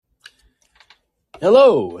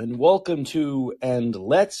Hello and welcome to And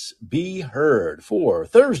Let's Be Heard for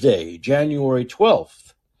Thursday, January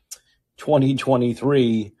 12th,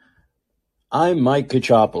 2023. I'm Mike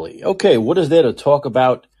Kachopoli. Okay, what is there to talk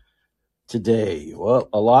about today? Well,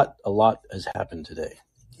 a lot has happened today.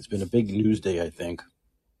 It's been a big news day, I think.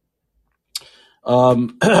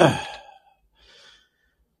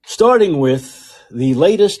 Starting with the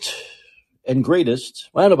latest and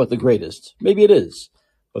greatest, I don't know about the greatest, maybe it is,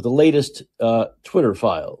 but the latest Twitter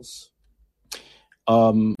files,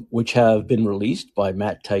 which have been released by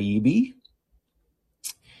Matt Taibbi,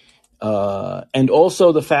 and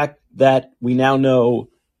also the fact that we now know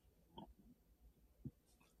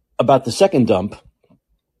about the second dump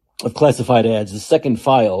of classified ads, the second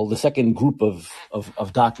file, the second group of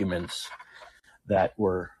documents that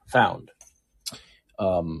were found.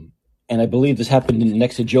 And I believe this happened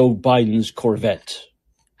next to Joe Biden's Corvette.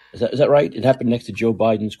 Is that right? It happened next to Joe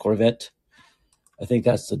Biden's Corvette. I think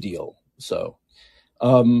that's the deal. So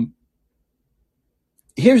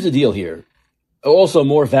here's the deal here. Also,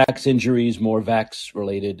 more vax injuries, more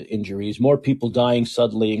vax-related injuries, more people dying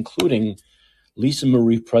suddenly, including Lisa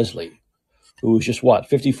Marie Presley, who was just,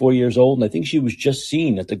 54 years old? And I think she was just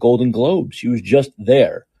seen at the Golden Globes. She was just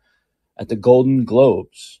there at the Golden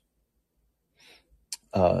Globes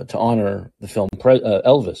to honor the film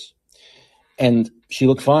Elvis. And she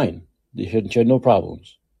looked fine. She had no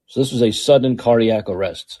problems. So this was a sudden cardiac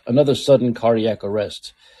arrest, another sudden cardiac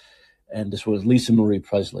arrest. And this was Lisa Marie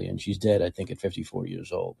Presley, and she's dead, I think, at 54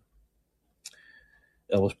 years old.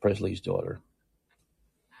 Elvis Presley's daughter.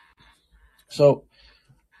 So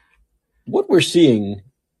what we're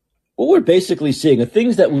basically seeing are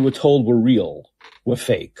things that we were told were real, were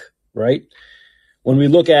fake, right? When we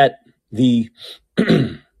look at the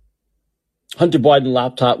Hunter Biden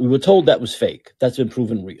laptop, we were told that was fake. That's been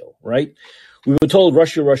proven real, right? We were told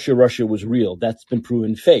Russia was real. That's been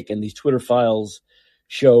proven fake. And these Twitter files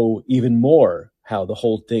show even more how the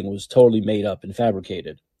whole thing was totally made up and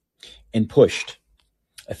fabricated and pushed.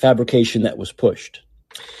 A fabrication that was pushed.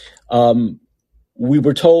 We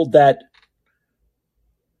were told that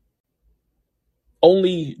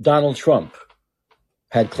only Donald Trump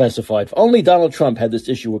had this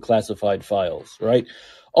issue with classified files, right?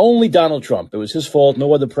 Only Donald Trump. It was his fault.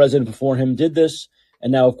 No other president before him did this.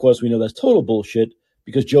 And now, of course, we know that's total bullshit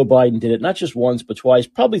because Joe Biden did it not just once, but twice,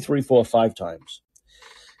 probably 3, 4, 5 times.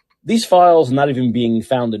 These files not even being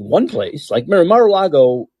found in one place. Like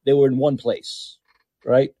Mar-a-Lago, they were in one place,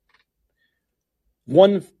 right?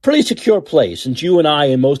 One pretty secure place, since you and I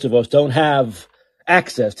and most of us don't have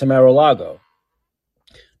access to Mar-a-Lago.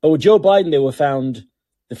 But with Joe Biden, they were found.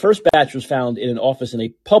 The first batch was found in an office in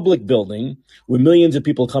a public building where millions of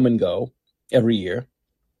people come and go every year.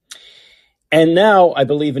 And now, I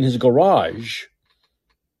believe, in his garage,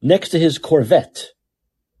 next to his Corvette.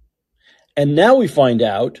 And now we find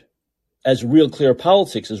out, as Real Clear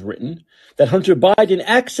Politics has written, that Hunter Biden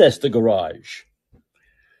accessed the garage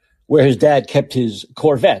where his dad kept his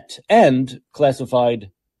Corvette and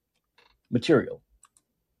classified material.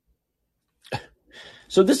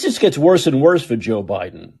 So this just gets worse and worse for Joe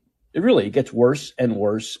Biden. It really gets worse and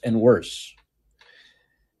worse and worse.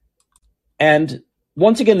 And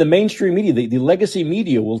once again, the mainstream media, the legacy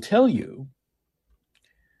media will tell you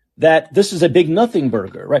that this is a big nothing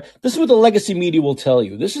burger, right? This is what the legacy media will tell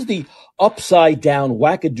you. This is the upside down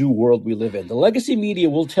wackadoo world we live in. The legacy media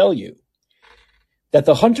will tell you that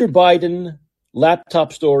the Hunter Biden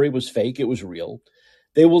laptop story was fake. It was real.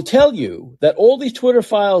 They will tell you that all these Twitter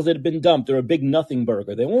files that have been dumped are a big nothing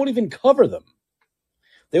burger. They won't even cover them.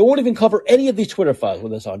 They won't even cover any of these Twitter files,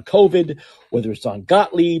 whether it's on COVID, whether it's on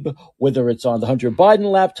Gottlieb, whether it's on the Hunter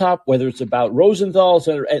Biden laptop, whether it's about Rosenthal's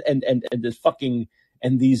and this fucking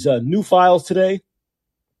and these new files today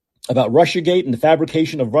about Russiagate and the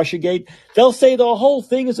fabrication of Russiagate. They'll say the whole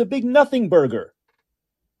thing is a big nothing burger.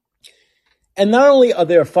 And not only are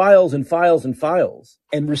there files and files and files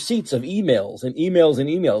and receipts of emails and emails and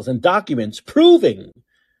emails and documents proving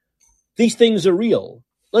these things are real.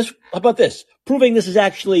 How about this? Proving this is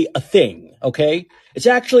actually a thing, okay? It's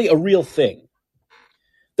actually a real thing.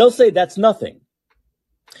 They'll say that's nothing.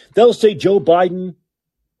 They'll say Joe Biden,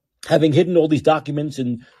 having hidden all these documents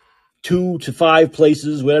in 2 to 5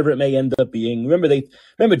 places, whatever it may end up being.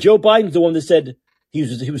 Remember Joe Biden's the one that said he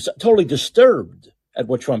was totally disturbed at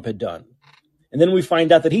what Trump had done. And then we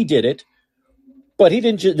find out that he did it, but he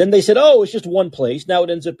didn't. Then they said, oh, it's just one place. Now it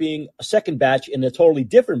ends up being a second batch in a totally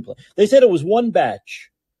different place. They said it was one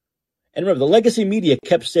batch. And remember, the legacy media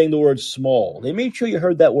kept saying the word small. They made sure you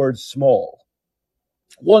heard that word small.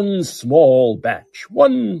 One small batch.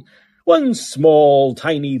 One small,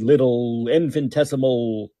 tiny, little,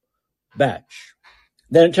 infinitesimal batch.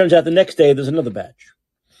 Then it turns out the next day there's another batch.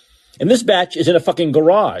 And this batch is in a fucking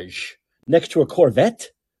garage next to a Corvette.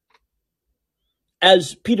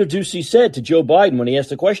 As Peter Doocy said to Joe Biden when he asked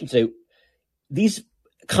the question today, these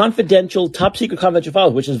confidential, top secret confidential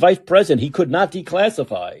files, which as vice president, he could not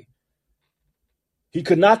declassify. He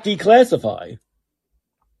could not declassify.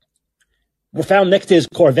 Were found next to his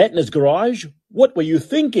Corvette in his garage. What were you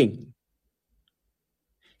thinking?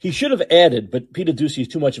 He should have added, but Peter Doocy is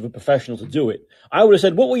too much of a professional to do it. I would have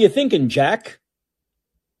said, what were you thinking, Jack?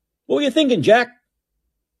 What were you thinking, Jack?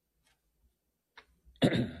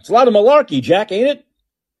 It's a lot of malarkey, Jack, ain't it?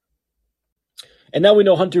 And now we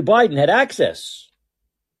know Hunter Biden had access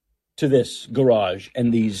to this garage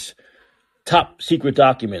and these top secret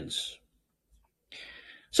documents.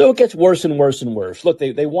 So it gets worse and worse and worse. Look,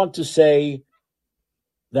 they want to say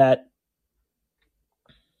that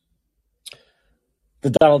the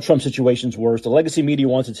Donald Trump situation is worse. The legacy media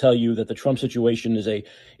wants to tell you that the Trump situation is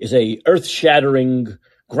a earth-shattering,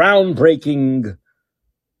 groundbreaking,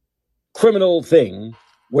 criminal thing,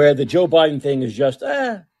 where the Joe Biden thing is just,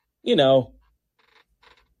 you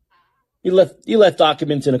left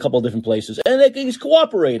documents in a couple of different places, and he's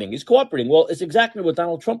cooperating. He's cooperating. Well, it's exactly what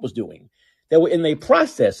Donald Trump was doing. They were in the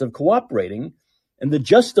process of cooperating, and the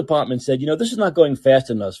Justice Department said, this is not going fast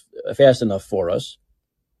enough for us.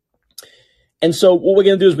 And so what we're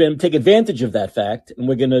going to do is we're going to take advantage of that fact, and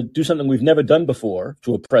we're going to do something we've never done before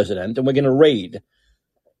to a president, and we're going to raid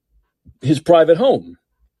his private home.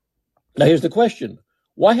 Now, here's the question.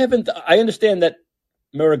 Why haven't I understand that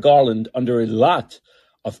Merrick Garland, under a lot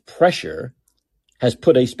of pressure, has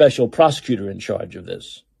put a special prosecutor in charge of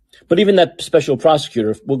this. But even that special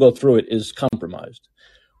prosecutor, we'll go through it, is compromised.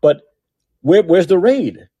 But where's the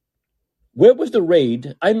raid? Where was the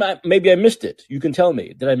raid? Maybe I missed it. You can tell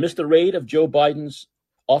me. Did I miss the raid of Joe Biden's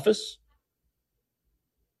office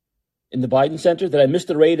in the Biden Center? Did I miss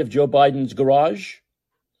the raid of Joe Biden's garage?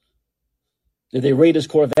 Did they raid his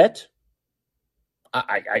Corvette?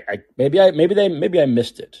 Maybe I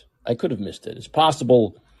missed it. I could have missed it. It's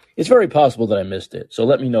possible. It's very possible that I missed it. So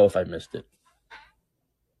let me know if I missed it.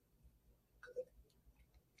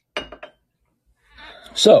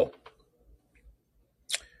 So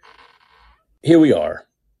here we are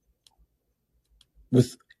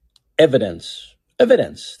with evidence.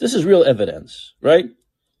 Evidence. This is real evidence, right?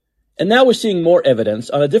 And now we're seeing more evidence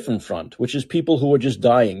on a different front, which is people who are just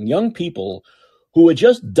dying. Young people who are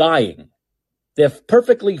just dying. They're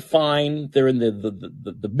perfectly fine. They're in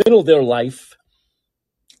the middle of their life,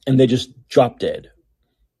 and they just drop dead.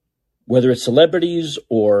 Whether it's celebrities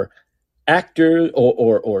or actors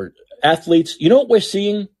or athletes. You know what we're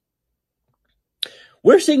seeing?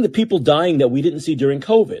 We're seeing the people dying that we didn't see during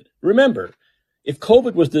COVID. Remember, if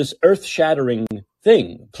COVID was this earth-shattering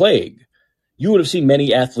thing, plague, you would have seen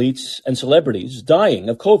many athletes and celebrities dying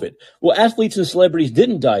of COVID. Well, athletes and celebrities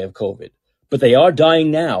didn't die of COVID, but they are dying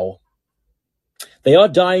now. They are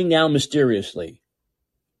dying now mysteriously.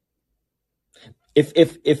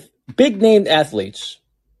 If big-named athletes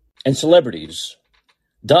and celebrities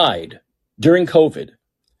died during COVID,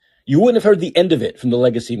 you wouldn't have heard the end of it from the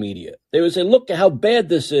legacy media. They would say, look at how bad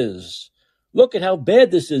this is. Look at how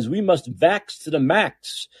bad this is. We must vax to the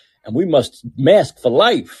max, and we must mask for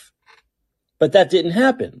life. But that didn't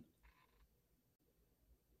happen.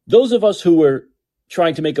 Those of us who were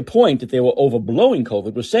trying to make a point that they were overblowing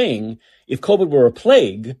COVID were saying, if COVID were a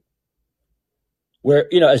plague, where,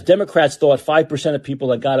 as Democrats thought 5% of people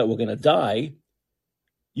that got it were going to die,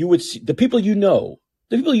 you would see the people you know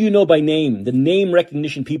by name, the name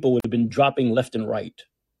recognition people would have been dropping left and right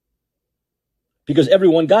because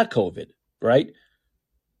everyone got COVID, right?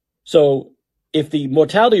 So if the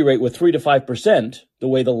mortality rate were 3 to 5%, the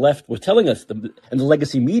way the left was telling us, and the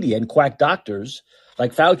legacy media and quack doctors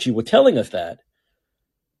like Fauci were telling us that,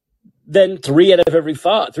 then 3 to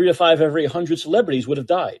 5 every 100 celebrities would have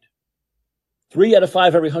died. 3 out of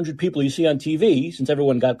 5 every 100 people you see on TV, since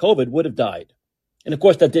everyone got COVID, would have died. And of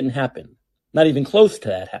course, that didn't happen. Not even close to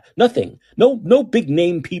that. Nothing. No big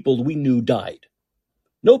name people we knew died.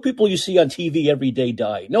 No people you see on TV every day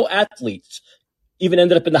died. No athletes even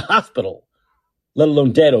ended up in the hospital, let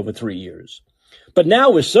alone dead over 3 years. But now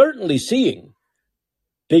we're certainly seeing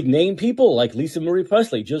big name people like Lisa Marie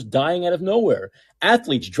Presley just dying out of nowhere.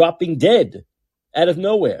 Athletes dropping dead out of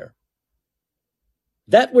nowhere.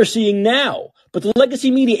 That we're seeing now. But the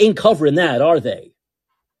legacy media ain't covering that, are they?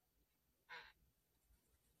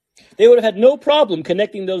 They would have had no problem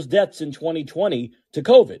connecting those deaths in 2020 to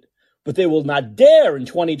COVID. But they will not dare in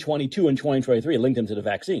 2022 and 2023 link them to the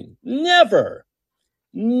vaccine. Never.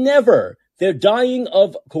 Never. They're dying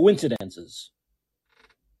of coincidences.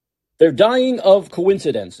 They're dying of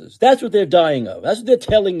coincidences. That's what they're dying of. That's what they're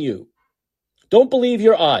telling you. Don't believe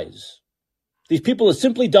your eyes. These people are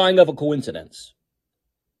simply dying of a coincidence.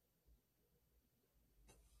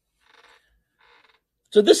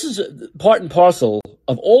 So this is part and parcel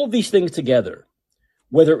of all of these things together,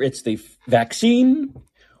 whether it's the vaccine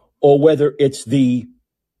or whether it's the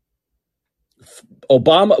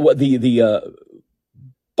the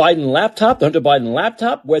Biden laptop, the Hunter Biden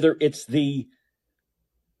laptop, whether it's the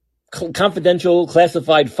confidential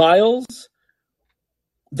classified files.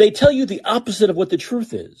 They tell you the opposite of what the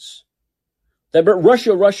truth is. That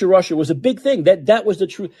Russia was a big thing. That was the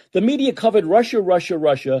truth. The media covered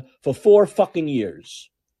Russia for 4 fucking years.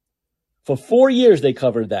 For 4 years they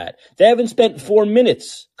covered that. They haven't spent 4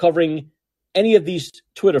 minutes covering any of these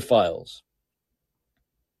Twitter files.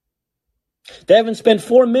 They haven't spent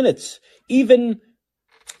 4 minutes even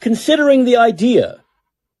considering the idea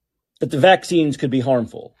that the vaccines could be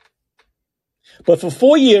harmful. But for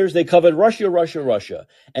 4 years, they covered Russia.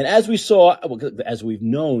 And as we saw, as we've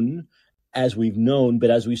known, but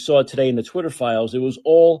as we saw today in the Twitter files, it was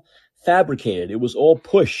all fabricated. It was all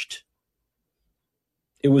pushed.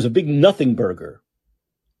 It was a big nothing burger.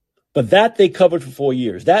 But that they covered for 4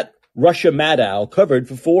 years. That Russia Maddow covered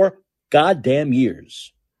for 4 goddamn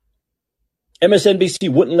years. MSNBC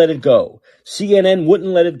wouldn't let it go. CNN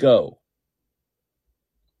wouldn't let it go.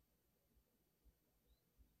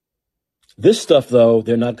 This stuff, though,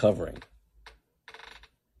 they're not covering.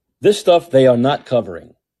 This stuff they are not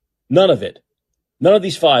covering. None of it. None of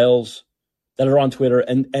these files that are on Twitter.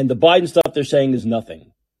 And the Biden stuff they're saying is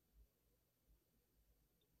nothing.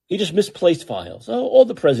 He just misplaced files. Oh, all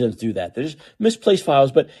the presidents do that. They just misplaced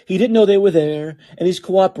files, but he didn't know they were there, and he's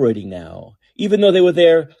cooperating now, even though they were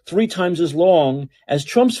there 3 times as long as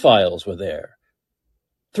Trump's files were there.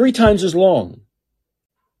 3 times as long.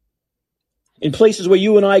 In places where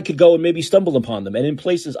you and I could go and maybe stumble upon them, and in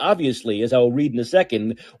places, obviously, as I'll read in a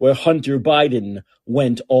second, where Hunter Biden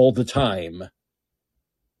went all the time.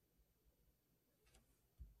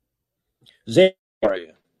 Zay, how are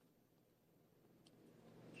you?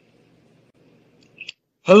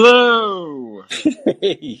 Hello.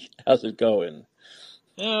 Hey, how's it going?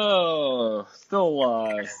 Oh,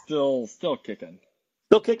 still kicking.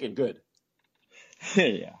 Still kicking, good.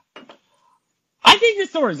 Yeah. I think this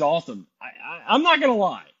story's awesome. I'm not gonna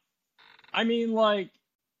lie. I mean, like,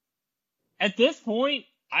 at this point,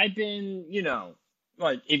 I've been,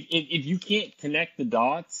 like, if you can't connect the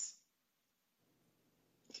dots,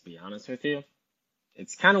 to be honest with you,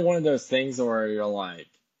 it's kind of one of those things where you're like,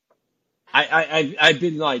 I've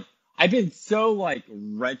been so like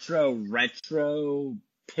retro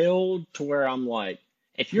pilled to where I'm like,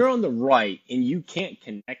 if you're on the right and you can't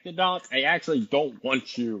connect the dots, I actually don't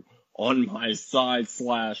want you on my side. /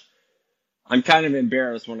 I'm kind of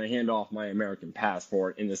embarrassed when I hand off my American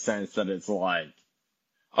passport, in the sense that it's like,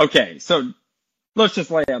 okay, so let's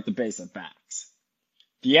just lay out the basic facts.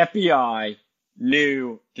 The FBI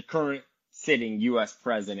knew the current sitting U.S.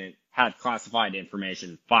 president had classified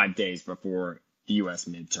information 5 days before the U.S.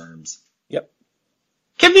 midterms. Yep.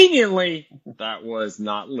 Conveniently, that was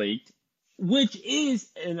not leaked, which is,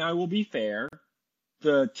 and I will be fair,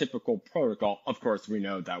 the typical protocol. Of course, we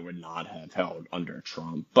know that would not have held under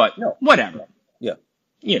Trump, but No. whatever. Yeah.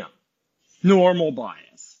 Normal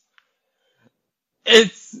bias.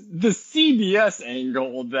 It's the CBS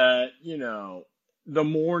angle that, the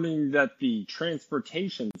morning that the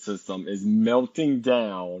transportation system is melting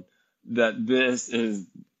down, that this is,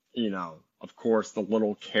 of course, the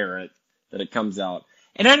little carrot that it comes out.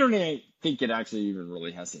 And I don't think it actually even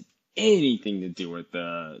really has anything to do with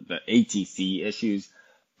the ATC issues,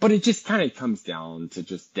 but it just kind of comes down to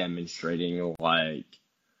just demonstrating, like,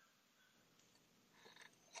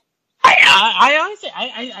 I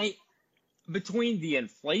honestly, between the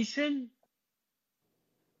inflation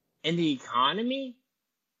and the economy,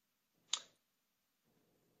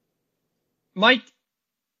 Mike,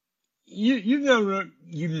 you've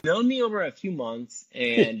known me over a few months,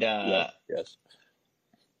 and Yes.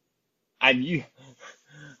 I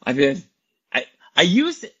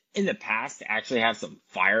used in the past to actually have some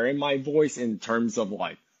fire in my voice, in terms of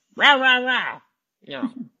like, rah rah rah,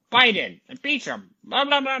 Biden, impeach him, blah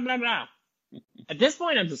blah blah blah blah. At this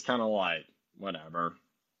point, I'm just kind of like, whatever,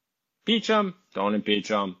 impeach him, don't impeach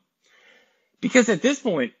him, because at this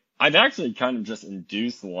point, I've actually kind of just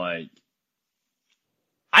induced, like,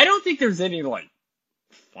 I don't think there's any, like,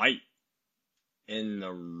 fight in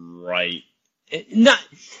the right.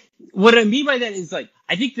 What I mean by that is, like,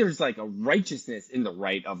 I think there's, like, a righteousness in the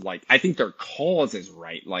right of, like, I think their cause is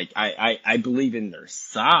right. Like, I believe in their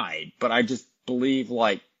side, but I just believe,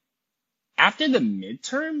 like, after the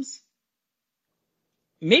midterms,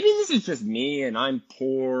 maybe this is just me and I'm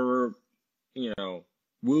poor,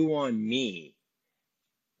 woo on me.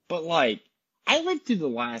 But like, I lived through the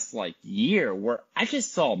last like year where I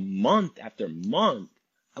just saw month after month.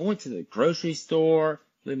 I went to the grocery store,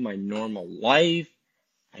 lived my normal life.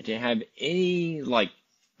 I didn't have any like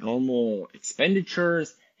normal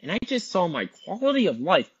expenditures, and I just saw my quality of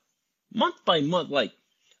life month by month, like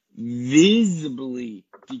visibly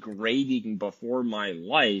degrading before my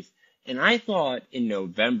life. And I thought in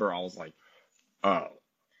November, I was like, oh,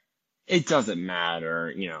 it doesn't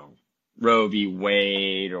matter, Roe v.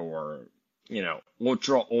 Wade or,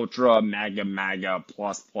 ultra, maga,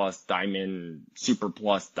 plus, diamond, super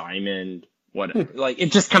plus, diamond, whatever. Like,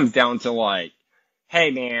 it just comes down to like,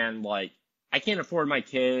 hey man, like, I can't afford my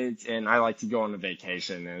kids and I like to go on a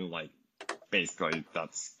vacation and like, basically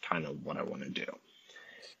that's kind of what I want to do.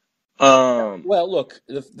 Well, look,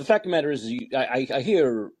 the fact of the matter is, I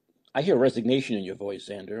hear resignation in your voice,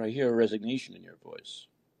 Xander. I hear resignation in your voice.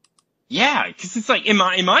 Yeah, because it's like, am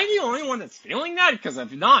I the only one that's feeling that? Because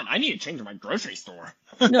if not, I need to change my grocery store.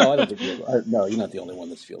 No, I don't think no, you're not the only one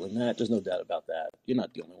that's feeling that. There's no doubt about that. You're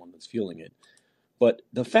not the only one that's feeling it. But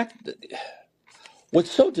the fact that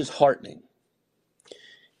what's so disheartening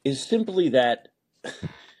is simply that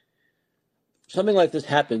something like this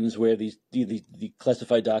happens where the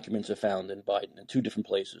classified documents are found in Biden in two different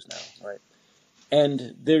places now, right?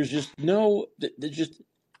 And there's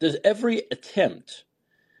every attempt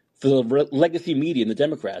for the legacy media and the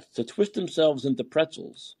Democrats to twist themselves into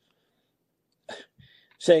pretzels,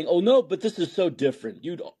 saying, "Oh no, but this is so different.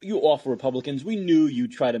 You offer Republicans. We knew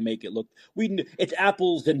you'd try to make it look. We knew it's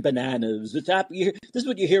apples and bananas. This is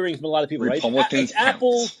what you're hearing from a lot of people, right? Republicans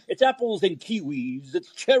It's apples and kiwis.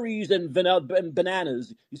 It's cherries and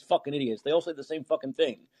bananas. These fucking idiots. They all say the same fucking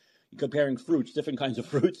thing. You're comparing fruits, different kinds of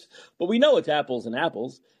fruits, but we know it's apples and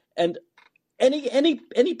apples. And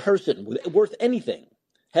any person worth anything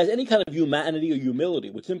has any kind of humanity or humility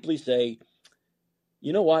would simply say,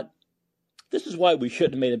 you know what? This is why we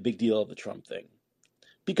shouldn't have made a big deal of the Trump thing,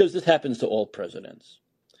 because this happens to all presidents.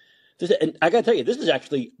 And I got to tell you, this is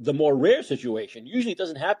actually the more rare situation. Usually it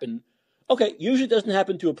doesn't happen. Okay, usually it doesn't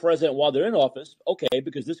happen to a president while they're in office. Okay,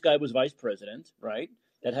 because this guy was vice president, right?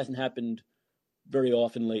 That hasn't happened very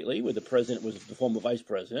often lately, where the president was the former vice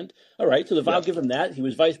president. All right, so I'll give him that. He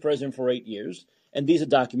was vice president for 8 years, and these are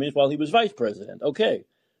documents while he was vice president. Okay,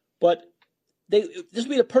 but this would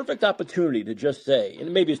be the perfect opportunity to just say,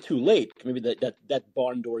 and maybe it's too late. Maybe that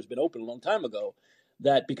barn door has been open a long time ago.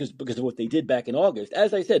 That because of what they did back in August,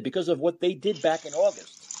 as I said, because of what they did back in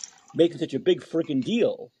August, making such a big freaking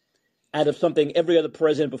deal out of something every other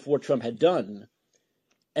president before Trump had done,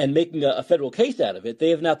 and making a federal case out of it,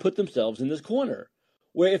 they have now put themselves in this corner.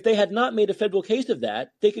 Where if they had not made a federal case of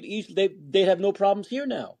that, they could easily they'd have no problems here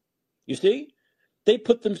now. You see, they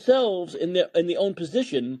put themselves in their own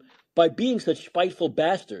position by being such spiteful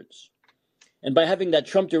bastards, and by having that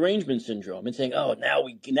Trump derangement syndrome, and saying, "Oh, now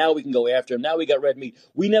we can go after him. Now we got red meat.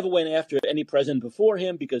 We never went after any president before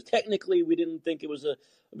him because technically we didn't think it was a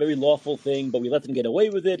very lawful thing, but we let them get away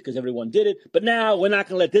with it because everyone did it. But now we're not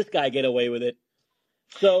going to let this guy get away with it."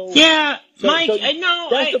 So yeah, Mike, I know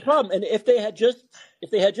that's the problem. And if they had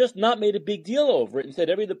just not made a big deal over it and said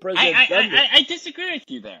every the president, I disagree with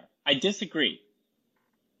you there. I disagree.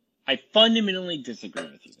 I fundamentally disagree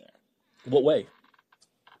with you there. What way?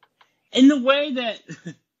 In the way that,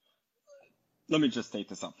 let me just state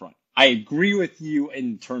this up front. I agree with you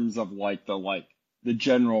in terms of the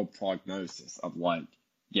general prognosis of Biden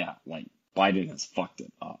has fucked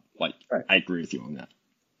it up. Right. I agree with you on that.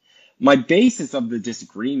 My basis of the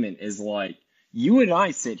disagreement is you and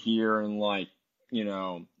I sit here and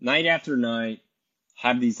night after night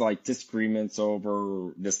have these disagreements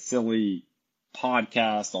over this silly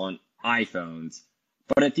podcast on iPhones.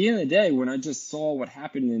 But at the end of the day, when I just saw what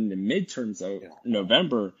happened in the midterms of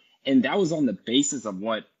November, and that was on the basis of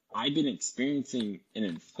what I've been experiencing in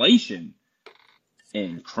inflation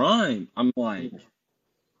and crime, I'm like,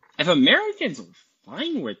 if Americans are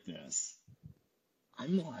fine with this,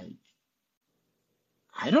 I'm like,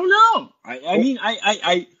 I don't know. I mean,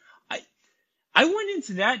 I went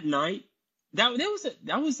into that night. That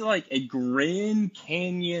was like a Grand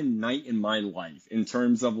Canyon night in my life in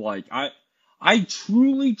terms of I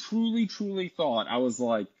truly thought, I was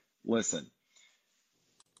like, listen,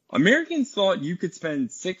 Americans thought you could spend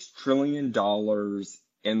 $6 trillion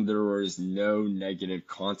and there was no negative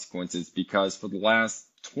consequences because for the last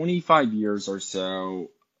 25 years or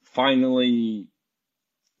so, finally,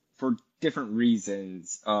 for different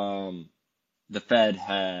reasons, the Fed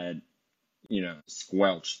had,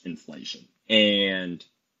 squelched inflation. And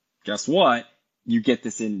guess what? you get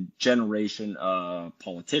this in generation of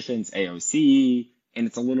politicians, AOC, and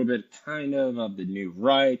it's a little bit kind of the new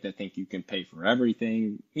right that think you can pay for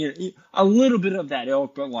everything. A little bit of that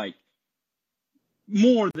ilk, but like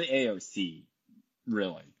more the AOC,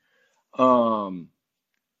 really.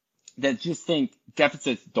 That just think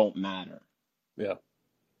deficits don't matter. Yeah.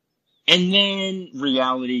 And then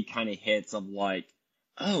reality kind of hits of like,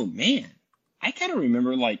 oh man, I kind of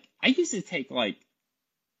remember like, I used to take like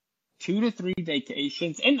 2 to 3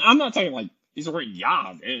 vacations. And I'm not talking like, these were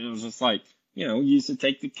jobs. It was just like, used to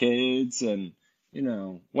take the kids and,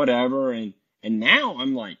 whatever. And now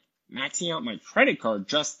I'm like maxing out my credit card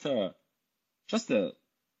just to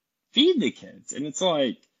feed the kids. And it's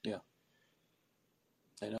like, yeah,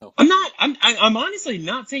 I know. I'm honestly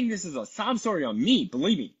not saying this is a sob story on me.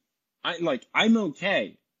 Believe me, I'm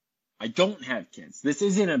okay. I don't have kids. This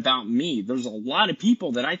isn't about me. There's a lot of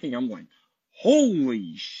people that I think I'm like,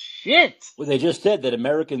 holy shit. Well, they just said that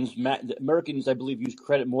Americans, I believe, used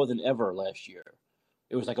credit more than ever last year.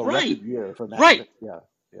 It was like a record year for that. Right. Yeah.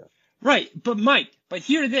 Right. But Mike,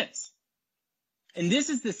 hear this. And this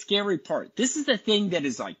is the scary part. This is the thing that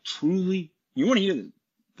is like truly, you want to hear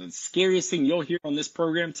the scariest thing you'll hear on this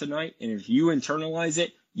program tonight. And if you internalize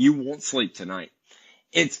it, you won't sleep tonight.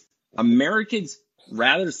 It's Americans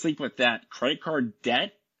rather sleep with that credit card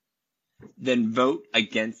debt than vote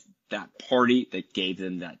against that party that gave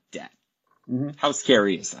them that debt. Mm-hmm. How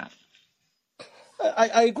scary is that?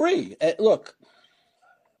 I agree. Look,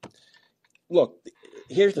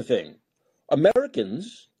 here's the thing.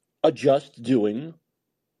 Americans are just doing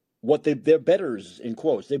what their betters, in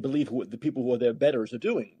quotes, they believe the people who are their betters are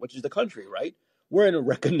doing, which is the country, right? We're in a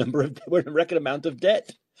record amount of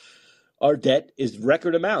debt. Our debt is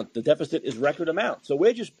record amount. The deficit is record amount. So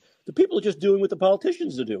the people are just doing what the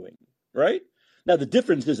politicians are doing, right? Now, the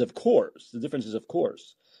difference is, of course, do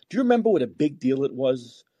you remember what a big deal it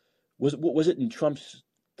was? Was it in Trump's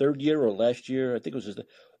third year or last year? I think it was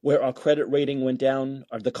where our credit rating went down,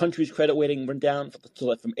 or the country's credit rating went down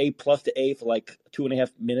from A+ to A for like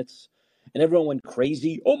 2.5 minutes. And everyone went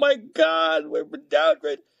crazy. Oh my God, we're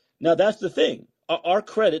downgraded. Now, that's the thing. Our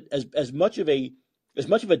credit, as much of a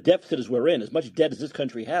deficit as we're in, as much debt as this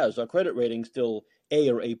country has, our credit rating still A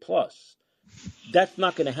or A+. That's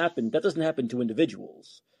not going to happen. That doesn't happen to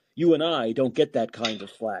individuals. You and I don't get that kind of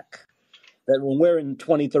slack. That when we're in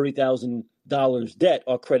 $20,000-$30,000 debt,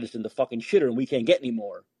 our credit's in the fucking shitter and we can't get any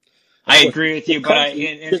more. I agree with you, but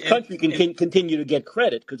this country can continue to get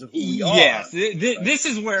credit because of who we are. Yes, this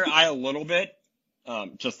is where I a little bit,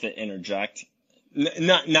 just to interject,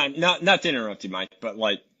 not to interrupt you, Mike, but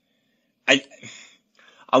like,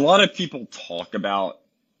 a lot of people talk about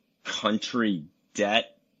country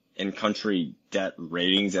debt and country debt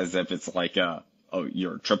ratings as if it's like you're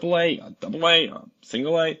a AAA, a AA, a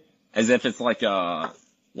single A, as if it's like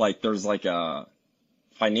there's like a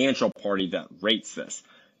financial party that rates this.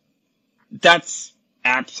 That's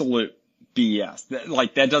absolute BS.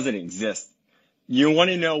 That doesn't exist. You want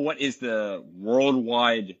to know what is the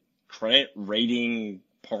worldwide credit rating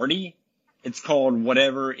party? It's called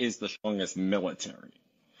whatever is the strongest military.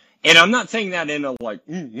 And I'm not saying that in a like,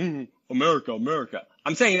 America.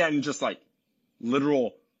 I'm saying that in just like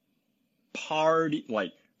literal party,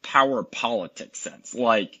 like power politics sense.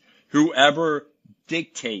 Like whoever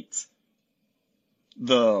dictates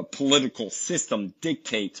the political system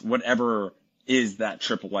dictates whatever is that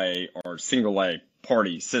AAA or single A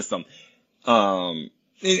party system. And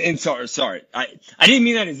sorry, I didn't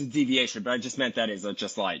mean that as a deviation, but I just meant that as a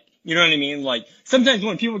just like, you know what I mean? Like sometimes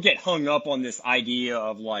when people get hung up on this idea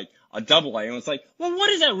of like a AA, and it's like, well, what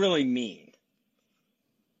does that really mean?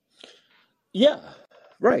 Yeah,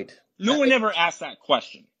 right. No one ever asked that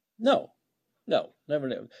question. No,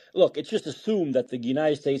 never. Look, it's just assumed that the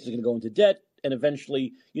United States is going to go into debt, and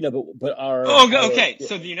eventually, but our... Okay.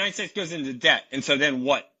 So the United States goes into debt, and so then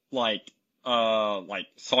what? Like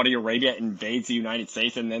Saudi Arabia invades the United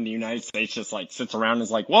States, and then the United States just like sits around and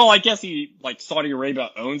is like, well, I guess Saudi Arabia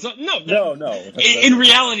owns it. No. In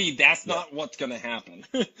reality, that's not what's going to happen.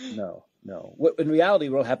 No. What in reality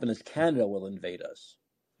will happen is Canada will invade us.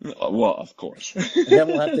 Well, of course. And then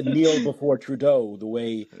we'll have to kneel before Trudeau the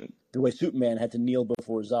way Superman had to kneel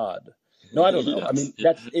before Zod. No, I don't know. Yes. I mean,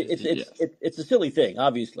 it's a silly thing,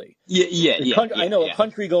 obviously. I know a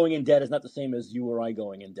country going in debt is not the same as you or I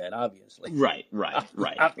going in debt, obviously. Right.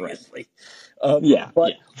 Obviously. But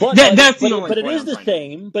it is the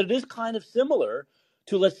same. But it is kind of similar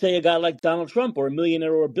to, let's say, a guy like Donald Trump or a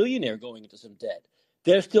millionaire or a billionaire going into some debt.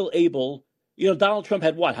 They're still able. Donald Trump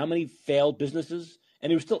had what? How many failed businesses? And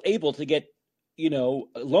he was still able to get,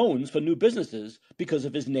 loans for new businesses because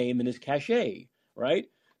of his name and his cachet, right?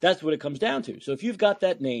 That's what it comes down to. So if you've got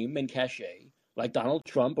that name and cachet, like Donald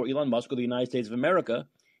Trump or Elon Musk or the United States of America,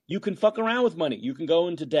 you can fuck around with money. You can go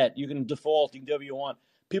into debt. You can default. You can do whatever you want.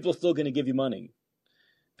 People are still going to give you money.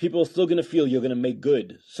 People are still going to feel you're going to make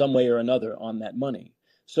good some way or another on that money.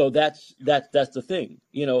 So that's the thing,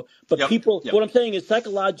 But people, what I'm saying is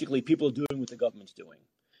psychologically, people are doing what the government's doing.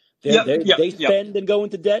 They spend and go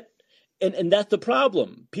into debt, and that's the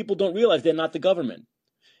problem. People don't realize they're not the government.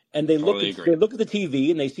 And they look at the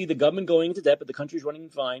TV and they see the government going into debt, but the country's running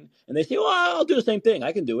fine. And they say, well, I'll do the same thing.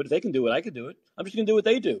 I can do it. If they can do it, I can do it. I'm just going to do what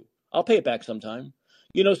they do. I'll pay it back sometime.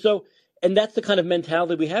 And that's the kind of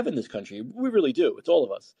mentality we have in this country. We really do. It's all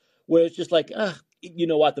of us. Where it's just like, you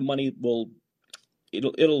know what? The money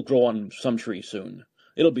it'll grow on some tree soon.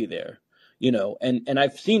 It'll be there. And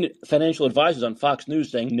I've seen financial advisors on Fox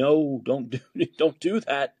News saying, no, don't do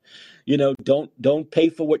that. Don't pay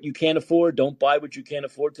for what you can't afford. Don't buy what you can't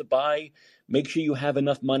afford to buy. Make sure you have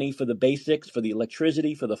enough money for the basics, for the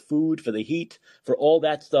electricity, for the food, for the heat, for all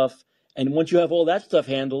that stuff. And once you have all that stuff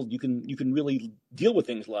handled, you can really deal with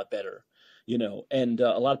things a lot better. And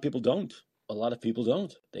a lot of people don't. A lot of people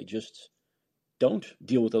don't. They just don't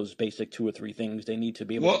deal with those basic 2 or 3 things they need to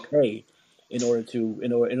be able to pay in order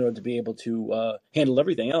to be able to handle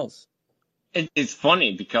everything else. It's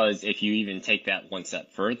funny because if you even take that one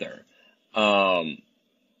step further, and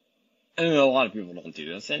a lot of people don't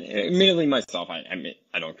do this, and admittedly myself, I admit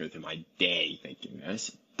I don't go through my day thinking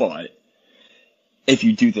this, but if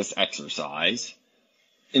you do this exercise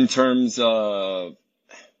in terms of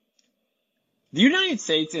the United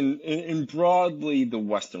States and broadly the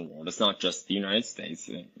Western world, it's not just the United States.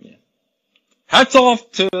 Hats off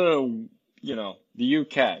to the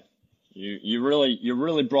UK. You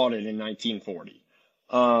really brought it in 1940.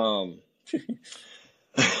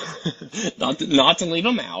 Not to leave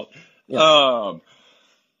them out. Yeah.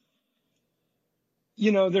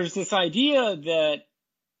 There's this idea that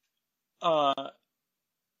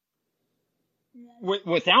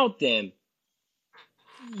without them,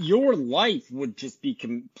 your life would just be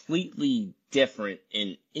completely different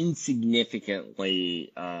and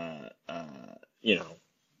insignificantly,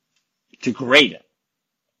 degraded.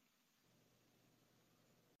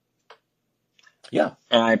 Yeah.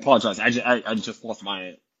 And I apologize. I just lost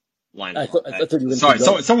my line. I thought you were sorry.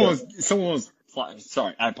 Someone was.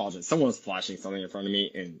 Sorry. I apologize. Someone was flashing something in front of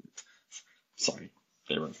me, and sorry,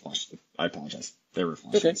 they were flashing. I apologize. They were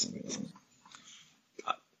flashing something.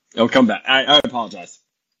 It'll come back. I apologize.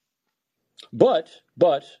 But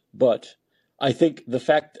I think the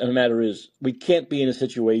fact of the matter is we can't be in a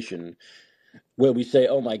situation where we say,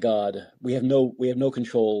 "Oh my God, we have no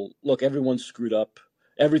control. Look, everyone's screwed up.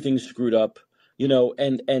 Everything's screwed up."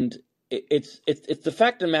 And it's the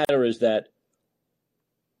fact of the matter is that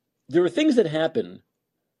there are things that happen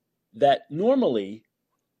that normally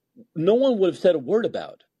no one would have said a word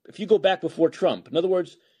about. If you go back before Trump, in other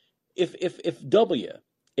words, if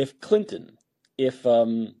Clinton, if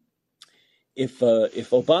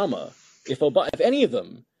Obama, if any of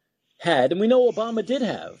them had, and we know Obama did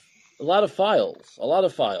have a lot of files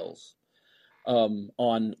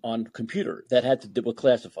on computer that were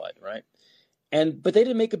classified, right? But they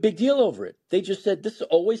didn't make a big deal over it. They just said this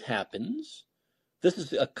always happens. This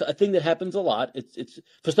is a thing that happens a lot. It's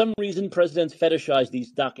for some reason presidents fetishize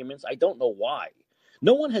these documents. I don't know why.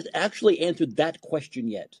 No one has actually answered that question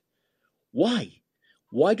yet. Why?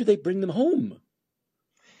 Why do they bring them home?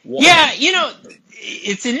 Why? Yeah,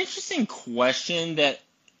 it's an interesting question that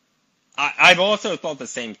I've also thought the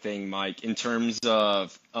same thing, Mike, in terms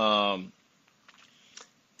of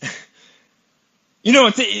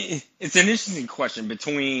it's an interesting question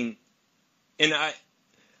between, and I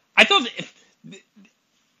thought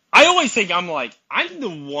I always think I'm the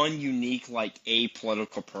one unique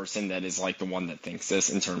apolitical person that is the one that thinks this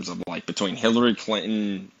in terms of between Hillary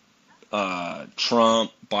Clinton,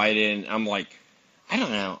 Trump, Biden. I'm I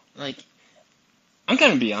don't know, I'm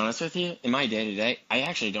gonna be honest with you. In my day to day, I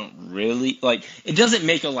actually don't really it doesn't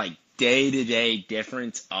make a day to day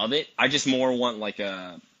difference of it. I just more want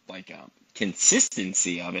a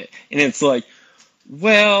consistency of it. And it's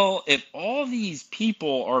well, if all these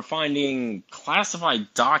people are finding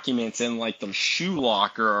classified documents in their shoe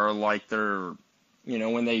locker or their,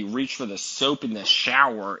 when they reach for the soap in the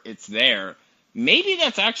shower, it's there. Maybe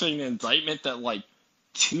that's actually an indictment that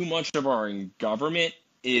too much of our government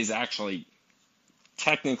is actually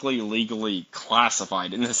technically legally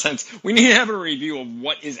classified, in the sense we need to have a review of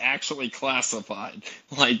what is actually classified.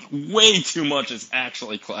 Way too much is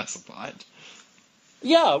actually classified.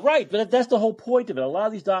 Yeah, right. But that's the whole point of it. A lot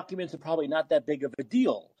of these documents are probably not that big of a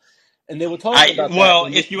deal. And they were talking about that. Well,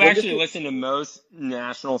 if you actually listen to most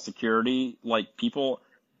national security people,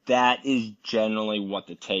 that is generally what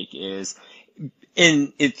the take is.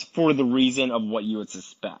 And it's for the reason of what you would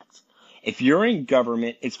suspect. If you're in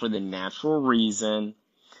government, it's for the natural reason.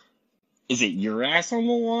 Is it your ass on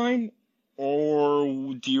the line? Or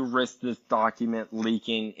do you risk this document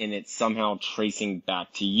leaking and it somehow tracing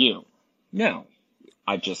back to you? No.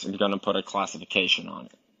 I just am going to put a classification on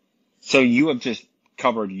it. So you have just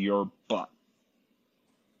covered your butt.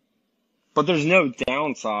 But there's no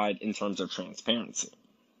downside in terms of transparency.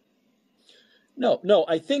 No,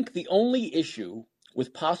 I think the only issue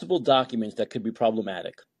with possible documents that could be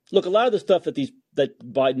problematic. Look, a lot of the stuff that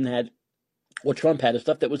Biden had or Trump had is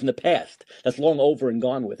stuff that was in the past. That's long over and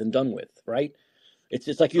gone with and done with, right?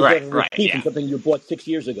 It's like you have a receipt from something you bought 6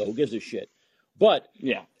 years ago. Who gives a shit? But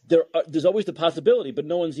there's always the possibility, but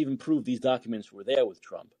no one's even proved these documents were there with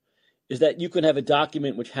Trump, is that you can have a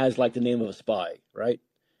document which has like the name of a spy, right?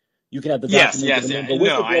 You can have the document with the name of a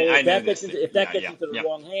whistleblower. If that gets into the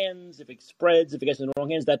wrong hands, if it spreads, if it gets in the wrong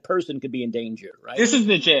hands, that person could be in danger, right? This is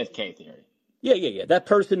the JFK theory. Yeah. That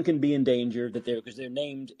person can be in danger because they're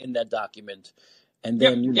named in that document. And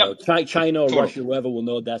then, China or Russia, whoever will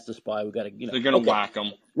know that's the spy. We got to, They're going to whack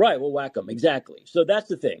them. Right, we'll whack them. Exactly. So that's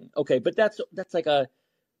the thing. Okay, but that's like a,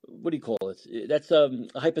 what do you call it? That's a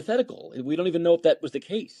hypothetical. We don't even know if that was the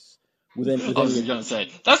case. I was going to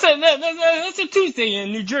say, that's a Tuesday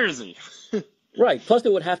in New Jersey. Right. Plus,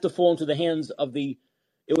 it would have to fall into the hands of the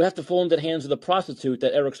prostitute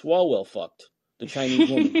that Eric Swalwell fucked. The Chinese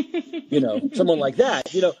woman, someone like that,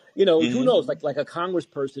 who knows, like a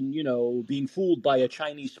congressperson, being fooled by a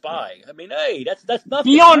Chinese spy. I mean, hey, that's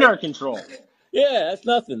nothing. Beyond our control. Yeah, that's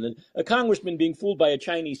nothing. A congressman being fooled by a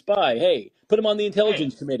Chinese spy. Hey, put him on the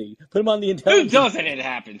intelligence committee. Put him on the intelligence. Who doesn't it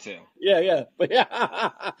happen to? Yeah. But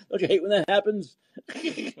don't you hate when that happens?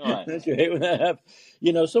 Right. Don't you hate when that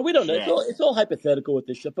happens? So we don't know. Yeah. It's all hypothetical with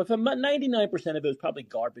this shit. But for 99% of it was probably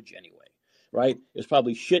garbage anyway. Right? It was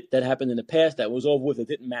probably shit that happened in the past that was over with. It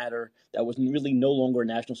didn't matter. That was really no longer a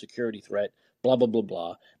national security threat. Blah, blah, blah,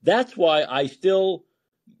 blah. That's why I still,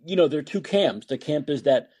 there are two camps. The camp is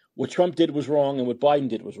that what Trump did was wrong and what Biden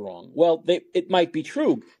did was wrong. Well, it might be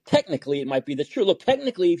true. Technically, it might be that's true. Look,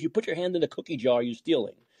 technically, if you put your hand in a cookie jar, you're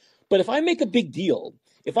stealing. But if I make a big deal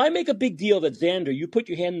that Xander, you put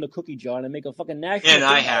your hand in the cookie jar and I make a fucking national. And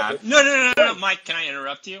I have. No, Mike, can I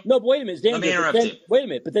interrupt you? No, but wait a minute, Xander. Let me interrupt you. Wait a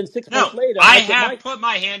minute, but then 6 months later. I have put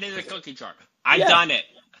my hand in the cookie jar. I've done it.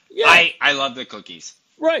 Yeah. I love the cookies.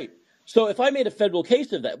 Right. So if I made a federal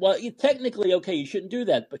case of that, well, technically, okay, you shouldn't do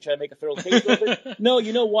that, but should I make a federal case of it? No,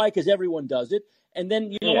 you know why? Because everyone does it. And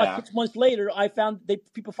then, what? 6 months later,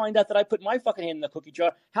 people find out that I put my fucking hand in the cookie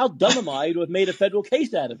jar. How dumb am I to have made a federal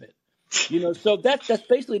case out of it? So that's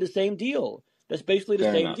basically the same deal. That's basically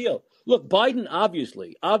the same deal. Look, Biden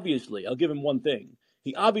obviously, I'll give him one thing.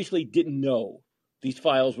 He obviously didn't know these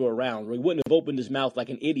files were around, or he wouldn't have opened his mouth like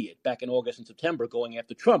an idiot back in August and September going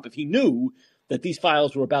after Trump. If he knew that these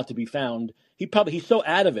files were about to be found, he's so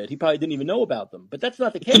out of it, he probably didn't even know about them. But that's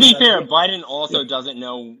not the case. To be fair, Biden also doesn't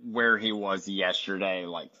know where he was yesterday,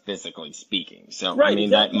 like physically speaking. So, right,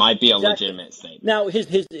 that might be a legitimate statement. Now, his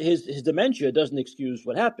dementia doesn't excuse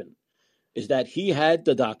what happened. Is that he had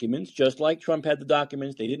the documents, just like Trump had the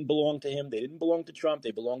documents. They didn't belong to him. They didn't belong to Trump.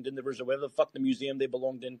 They belonged in whatever the fuck the museum they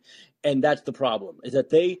belonged in. And that's the problem, is that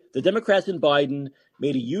the Democrats and Biden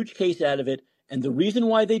made a huge case out of it. And the reason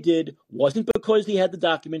why they did wasn't because he had the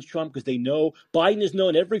documents, Trump, because they know Biden has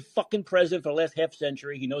known every fucking president for the last half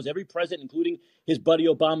century. He knows every president, including his buddy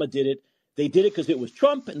Obama, did it. They did it because it was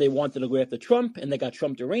Trump, and they wanted to go after Trump, and they got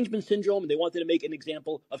Trump derangement syndrome, and they wanted to make an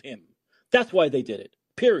example of him. That's why they did it.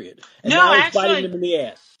 Period. And now it's biting them in the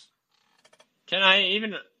ass. Can I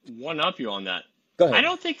even one-up you on that? Go ahead. I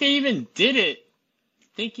don't think they even did it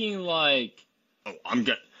thinking like,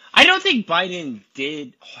 I don't think Biden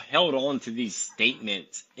held on to these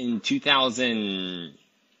statements in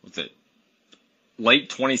late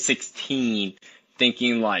 2016,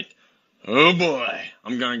 thinking like, oh boy,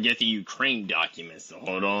 I'm going to get the Ukraine documents to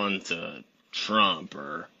hold on to Trump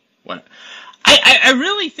or what. I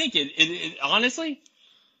really think it honestly,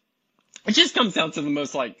 it just comes down to the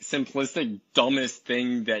most like simplistic, dumbest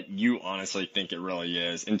thing that you honestly think it really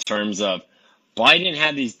is in terms of Biden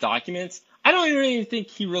had these documents. I don't even think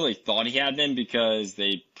he really thought he had them because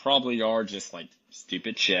they probably are just like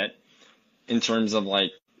stupid shit in terms of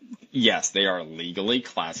like, yes, they are legally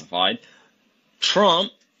classified.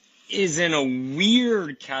 Trump is in a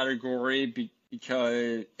weird category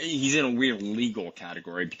because he's in a weird legal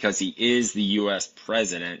category because he is the U.S.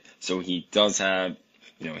 president. So he does have,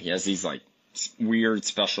 he has these like weird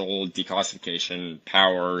special declassification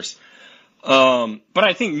powers. But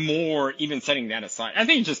I think more, even setting that aside, I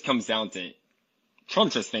think it just comes down to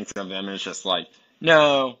Trump just thinks of them as just like,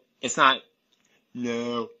 no, it's not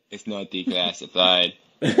declassified.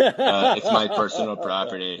 It's my personal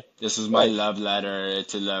property. This is my love letter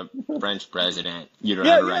to the French president. You don't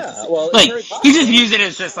have a right to see. Well, like, he just views it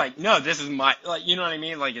as just like, no, this is my, like, you know what I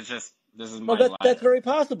mean? Like, it's just, this is my letter. That's very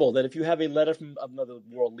possible, that if you have a letter from another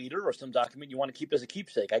world leader or some document you want to keep as a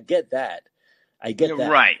keepsake. I get that. Right. You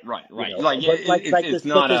know, like, it's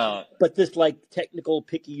not But this, like, technical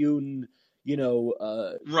picayune,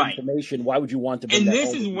 information, why would you want to bring and that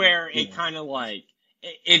this home? is where it kind of like,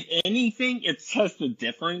 if anything, it says the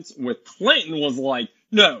difference with Clinton was like,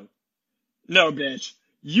 no, bitch.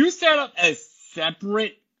 You set up a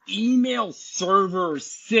separate email server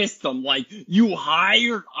system. Like, you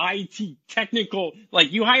hired IT technical,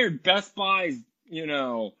 like, you hired Best Buy's,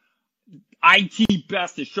 IT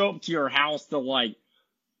best to show up to your house to, like,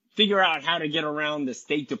 figure out how to get around the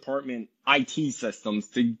State Department IT systems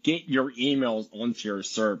to get your emails onto your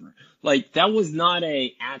server. Like, that was not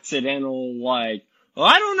a accidental, like, well,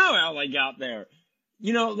 I don't know how they got there.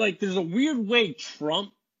 Like, there's a weird way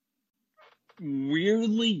Trump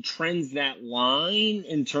weirdly trends that line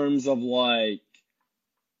in terms of, like,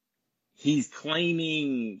 he's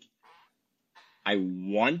claiming, I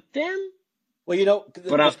want them? Well,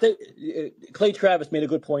 Clay Travis made a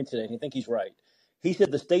good point today, and I think he's right. He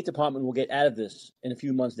said the State Department will get out of this in a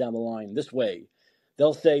few months down the line this way.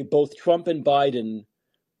 They'll say both Trump and Biden,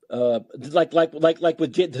 like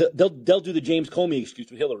with they'll do the James Comey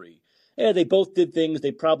excuse with Hillary. Yeah, they both did things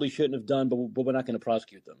they probably shouldn't have done, but we're not going to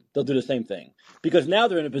prosecute them. They'll do the same thing because now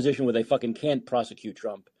they're in a position where they fucking can't prosecute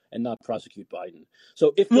Trump and not prosecute Biden.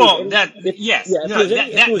 So if there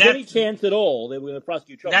was any chance at all they were going to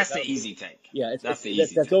prosecute Trump, that's the easy take. Yeah,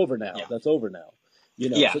 that's over now. Yeah. That's over now.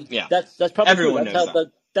 Yeah. That's probably everyone true. knows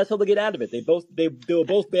that. That's how they get out of it. They were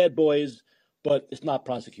both bad boys, but it's not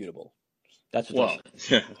prosecutable. That's what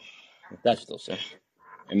they'll say.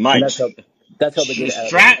 And Mike, that's how they get out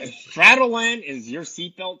of it. Straddle in, is your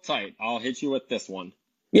seatbelt tight? I'll hit you with this one.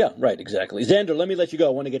 Yeah, right, exactly. Xander, let me let you go.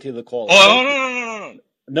 I want to get to the call. Oh, no.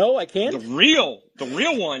 No, I can't. The real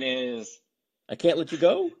one is I can't let you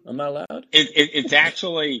go. I'm not allowed. It's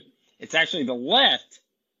actually the left.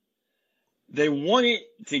 They wanted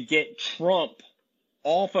to get Trump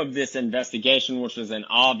off of this investigation, which is an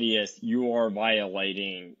obvious you are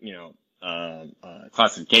violating,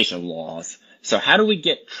 classification laws. So how do we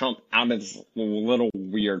get Trump out of this little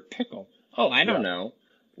weird pickle? Oh, I don't know.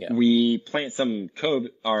 Yeah. We plant some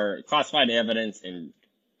code or classified evidence in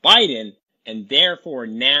Biden, and therefore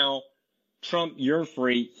now Trump, you're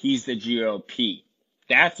free. He's the GOP.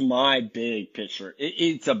 That's my big picture.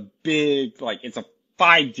 It's a big, it's a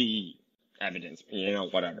 5D evidence,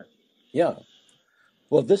 whatever. Yeah.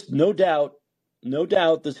 Well, this no doubt,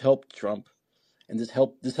 this helped Trump, and this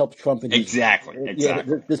helped Trump in his, exactly. Yeah,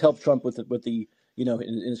 this helped Trump with the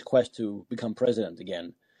in his quest to become president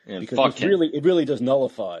again, because it really does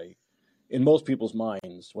nullify in most people's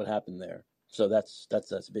minds what happened there. So that's a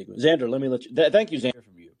big one. Xander, let me let you. Thank you, Xander,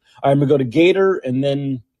 from you. All right, I'm gonna go to Gator and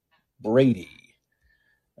then Brady.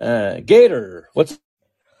 Gator, what's?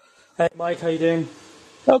 Hey, Mike, how you doing?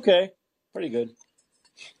 Okay, pretty good.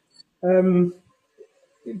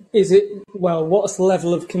 What's the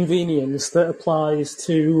level of convenience that applies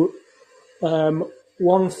to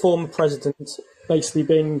one former president basically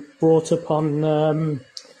being brought up on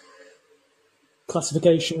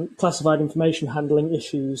classified information handling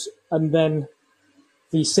issues, and then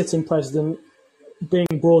the sitting president being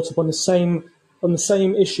brought up on the same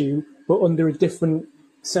issue but under a different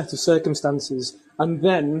set of circumstances, and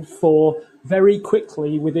then for very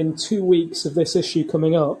quickly, within 2 weeks of this issue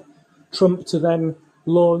coming up, Trump to then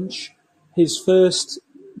launch his first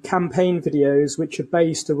campaign videos, which are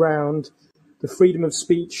based around the freedom of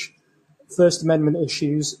speech, First Amendment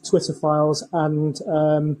issues, Twitter files, and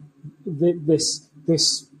the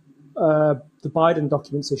Biden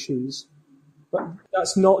documents issues. But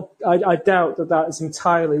that's not. I doubt that is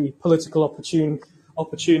entirely political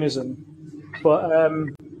opportunism. But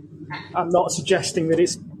I'm not suggesting that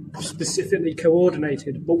it's specifically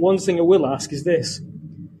coordinated. But one thing I will ask is this: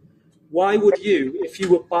 why would you, if you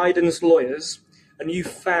were Biden's lawyers and you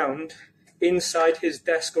found inside his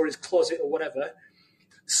desk or his closet or whatever,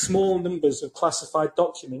 small numbers of classified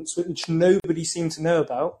documents which nobody seemed to know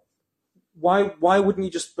about, why wouldn't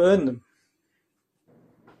you just burn them?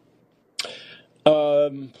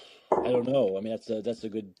 I don't know. I mean, that's a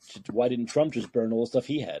good. Why didn't Trump just burn all the stuff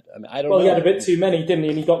he had? I mean, I don't know. Well, he had a bit too many, didn't he?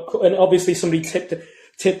 And and obviously somebody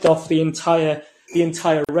tipped off the entire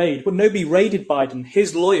raid, but nobody raided Biden.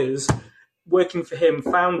 His lawyers working for him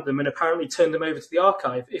found them and apparently turned them over to the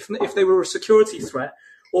archive. If they were a security threat,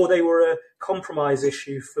 or they were a compromise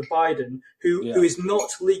issue for Biden, who is not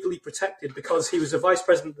legally protected because he was a vice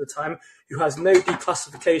president at the time who has no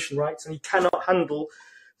declassification rights and he cannot handle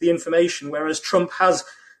the information, whereas Trump has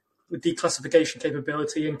the declassification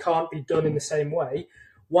capability and can't be done in the same way.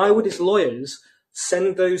 Why would his lawyers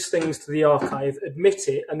send those things to the archive, admit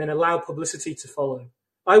it, and then allow publicity to follow?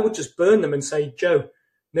 I would just burn them and say, Joe,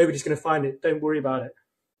 nobody's going to find it. Don't worry about it.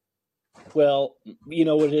 Well, you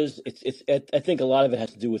know what it is? I think a lot of it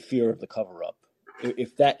has to do with fear of the cover-up.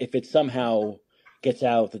 If it somehow gets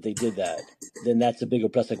out that they did that, then that's a bigger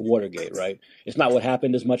plus, like Watergate, right? It's not what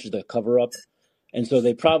happened as much as the cover-up. And so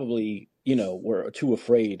they probably, were too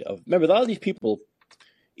afraid of. Remember, a lot of these people,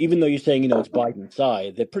 even though you're saying, it's Biden's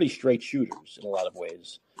side, they're pretty straight shooters in a lot of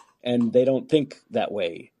ways. And they don't think that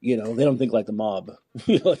way. They don't think like the mob.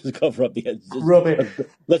 Let's cover up the heads. Rubbish.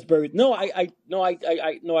 Let's bury. No, I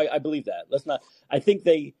believe that. Let's not. I think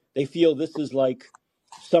they feel this is like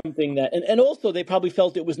something that, and also they probably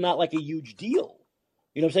felt it was not like a huge deal.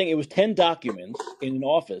 You know what I'm saying? It was 10 documents in an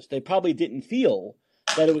office. They probably didn't feel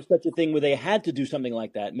that it was such a thing where they had to do something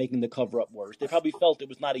like that, making the cover up worse. They probably felt it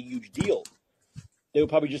was not a huge deal. They were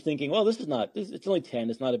probably just thinking, well, it's only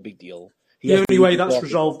 10. It's not a big deal. The only way that's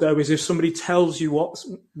resolved, though, is if somebody tells you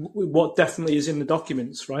what definitely is in the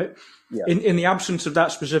documents, right? Yeah. In the absence of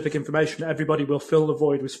that specific information, everybody will fill the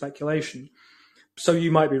void with speculation. So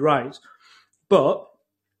you might be right. But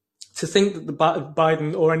to think that the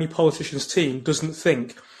Biden or any politician's team doesn't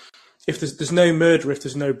think if there's no murder, if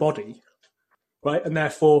there's no body, right, and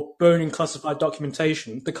therefore burning classified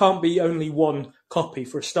documentation, there can't be only one copy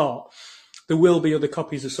for a start. There will be other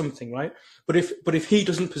copies of something, right? But if he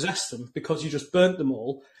doesn't possess them because you just burnt them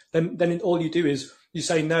all, then all you do is you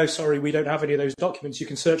say, no, sorry, we don't have any of those documents. You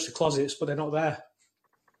can search the closets, but they're not there.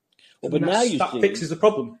 Well, but now that fixes the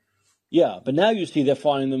problem. Yeah, but now you see they're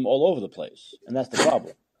finding them all over the place, and that's the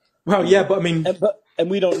problem. Well, yeah, but I mean, and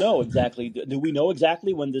we don't know exactly. Do we know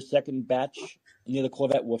exactly when the second batch near the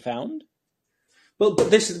Corvette were found? Well,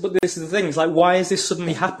 but this is the thing. It's like, why is this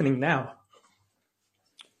suddenly happening now?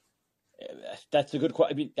 That's a good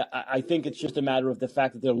question. I mean, I think it's just a matter of the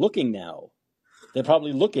fact that they're looking now. They're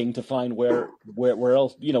probably looking to find where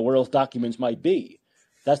else where else documents might be.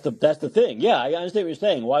 That's the thing. Yeah, I understand what you're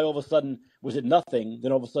saying. Why all of a sudden was it nothing?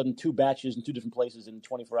 Then all of a sudden 2 batches in 2 different places in a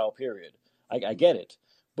 24-hour period. I get it,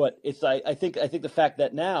 but I think the fact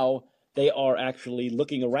that now they are actually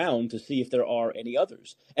looking around to see if there are any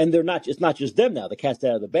others, and they're not. It's not just them now. The cat's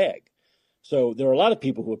out of the bag. So there are a lot of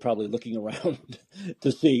people who are probably looking around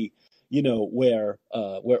to see. Where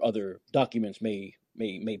other documents may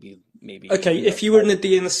be. Okay, if you were in the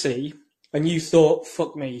DNC and you thought,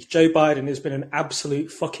 fuck me, Joe Biden has been an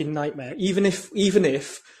absolute fucking nightmare. Even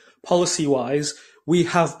if policy-wise, we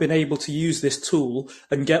have been able to use this tool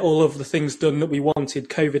and get all of the things done that we wanted,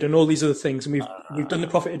 COVID and all these other things, and we've done the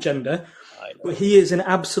profit agenda. But he is an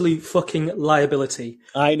absolute fucking liability.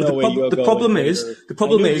 I know where you're going. The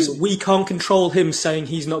problem is we can't control him saying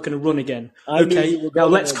he's not going to run again. Okay, now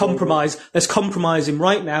let's compromise. Let's compromise him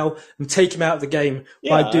right now and take him out of the game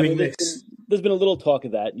by doing this. There's been a little talk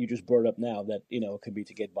of that. You just brought it up now that it could be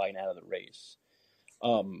to get Biden out of the race,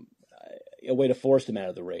 a way to force him out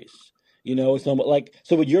of the race.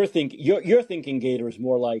 So what you're thinking, Gator, is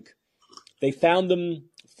more like they found them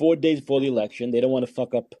 4 days before the election. They don't want to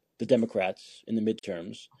fuck up the Democrats in the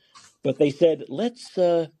midterms, but they said let's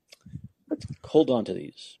hold on to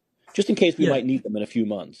these just in case we might need them in a few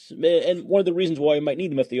months. And one of the reasons why we might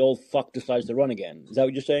need them if the old fuck decides to run again. Is that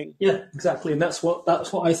what you're saying? Yeah, exactly. And that's what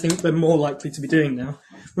I think they're more likely to be doing now.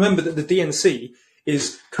 Remember that the DNC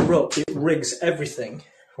is corrupt. It rigs everything,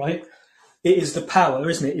 right? It is the power,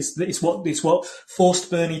 isn't it? It's what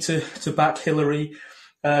forced Bernie to back Hillary.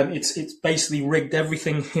 It's basically rigged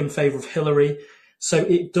everything in favor of Hillary. So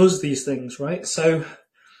it does these things, right? So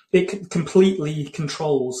it completely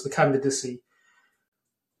controls the candidacy.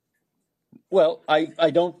 Well,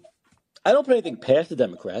 I don't put anything past the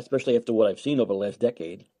Democrats, especially after what I've seen over the last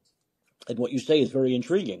decade. And what you say is very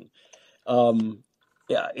intriguing.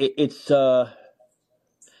 It's and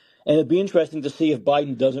it'd be interesting to see if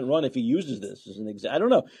Biden doesn't run, if he uses this as an example. I don't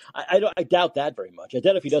know. I doubt that very much. I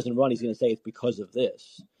doubt if he doesn't run, he's going to say it's because of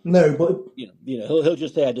this. No, but he'll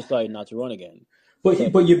just say I decided not to run again. But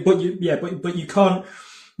you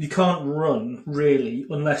can't run really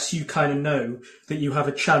unless you kind of know that you have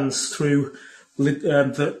a chance through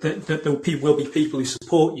that there will be people who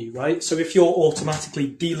support you, right? So if you're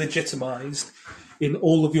automatically delegitimized in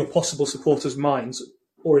all of your possible supporters' minds,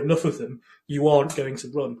 or enough of them, you aren't going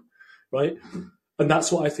to run, right? And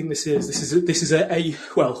that's what I think this is. This is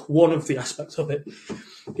one of the aspects of it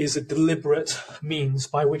is a deliberate means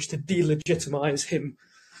by which to delegitimize him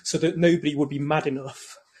so that nobody would be mad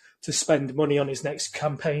enough to spend money on his next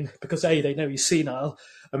campaign because A, they know he's senile,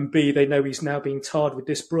 and B, they know he's now being tarred with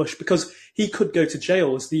this brush because he could go to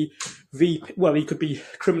jail as the VP. Well, he could be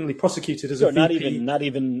criminally prosecuted as a VP. Not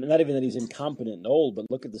even that he's incompetent and old, but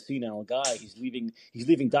look at the senile guy. He's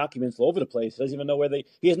leaving documents all over the place. He doesn't even know where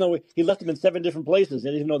he left them in 7 different places. He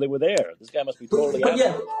didn't even know they were there. This guy must be totally out.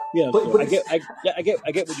 I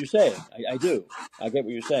get what you're saying. I do. I get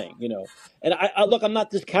what you're saying. And I look, I'm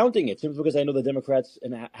not discounting it simply because I know the Democrats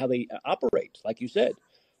and how they operate. Like you said,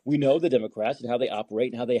 we know the Democrats and how they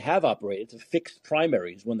operate and how they have operated to fix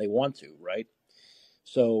primaries when they want to, right?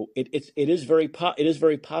 So it is very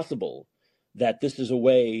possible that this is a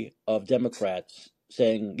way of Democrats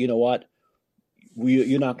saying, you know what,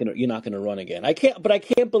 you're not gonna run again. I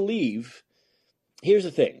can't believe. Here's the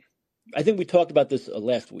thing. I think we talked about this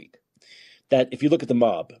last week. That if you look at the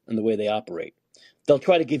mob and the way they operate, they'll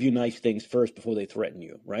try to give you nice things first before they threaten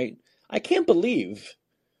you, right? I can't believe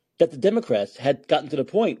that the Democrats had gotten to the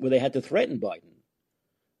point where they had to threaten Biden.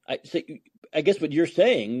 I guess what you're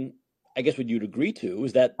saying, I guess what you'd agree to,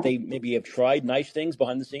 is that they maybe have tried nice things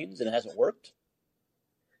behind the scenes and it hasn't worked.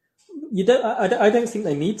 I don't think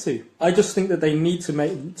they need to. I just think that they need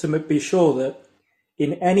to be sure that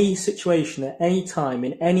in any situation, at any time,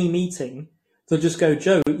 in any meeting, they'll just go,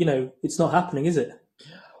 Joe, it's not happening, is it?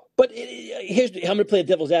 But I'm going to play the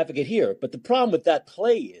devil's advocate here. But the problem with that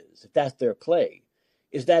play is, if that's their play,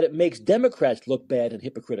 is that it makes Democrats look bad and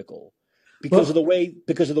hypocritical because of the way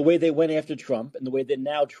they went after Trump and the way they're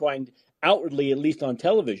now trying outwardly, at least on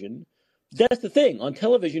television. That's the thing. On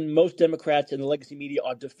television, most Democrats in the legacy media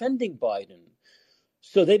are defending Biden.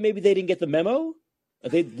 So maybe they didn't get the memo.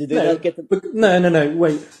 Did they not get the? No.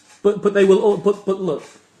 Wait, but they will. All, but look.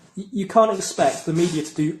 You can't expect the media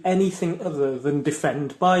to do anything other than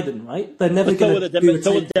defend Biden, right? They're never going to do it.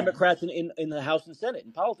 So are Democrats in the House and Senate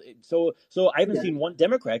in politics. So I haven't seen one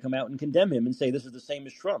Democrat come out and condemn him and say this is the same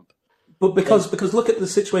as Trump. But because look at the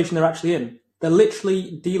situation they're actually in. They're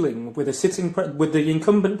literally dealing with with the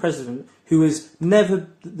incumbent president who is never.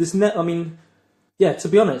 To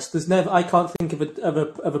be honest, there's never. I can't think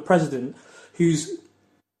of a president who's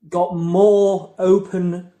got more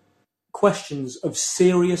open questions of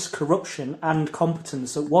serious corruption and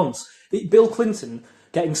competence at once. Bill Clinton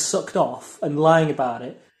getting sucked off and lying about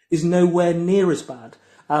it is nowhere near as bad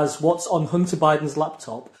as what's on Hunter Biden's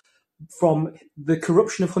laptop from the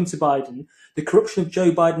corruption of Hunter Biden, the corruption of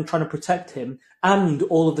Joe Biden trying to protect him, and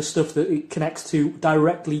all of the stuff that it connects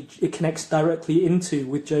directly into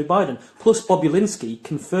with Joe Biden. Plus, Bobulinski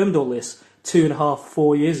confirmed all this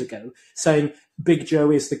 2.5-4 years ago, saying Big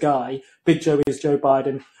Joe is the guy, Big Joe is Joe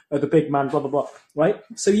Biden, the big man, blah blah blah. Right?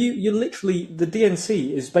 So you literally, the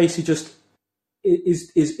DNC is basically just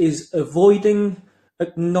is avoiding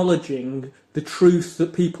acknowledging the truth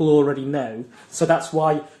that people already know. So that's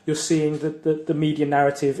why you're seeing the media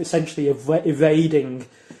narrative essentially evading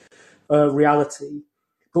reality.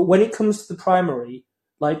 But when it comes to the primary,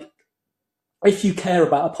 like if you care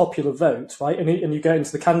about a popular vote, right, and you go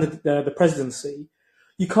into the presidency,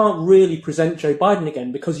 you can't really present Joe Biden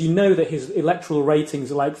again because you know that his electoral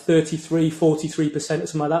ratings are like 43% or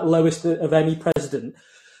something like that, lowest of any president.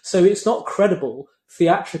 So it's not credible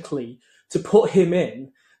theatrically to put him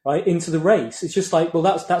in, right, into the race. It's just like, well,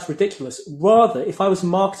 that's ridiculous. Rather, if I was a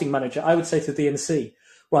marketing manager, I would say to the DNC,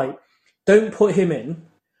 right, don't put him in.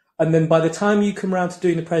 And then by the time you come around to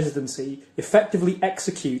doing the presidency, effectively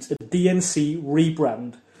execute a DNC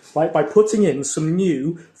rebrand, right, by putting in some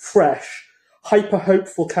new, fresh,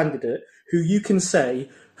 hyper-hopeful candidate who you can say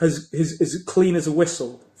is clean as a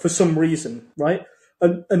whistle for some reason, right?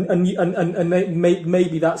 And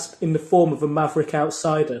maybe that's in the form of a maverick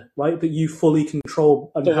outsider, right? That you fully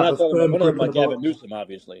control and have a firm grip on. Gavin Newsom,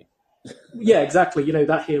 obviously. Yeah, exactly.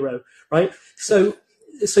 That hero, right? So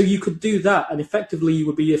you could do that, and effectively you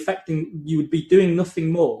would be doing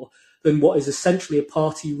nothing more than what is essentially a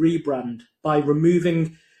party rebrand by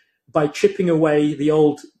chipping away the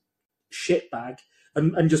old shitbag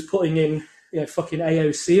and just putting in fucking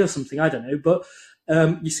AOC or something. I don't know, but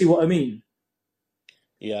you see what I mean.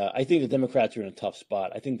 Yeah, I think the Democrats are in a tough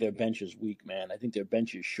spot. I think their bench is weak, man. I think their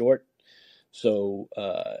bench is short. So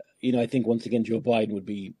I think once again Joe Biden would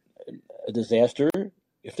be a disaster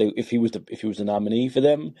if he was the nominee for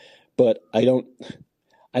them. But I don't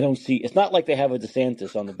see. It's not like they have a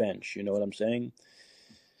DeSantis on the bench. You know what I'm saying?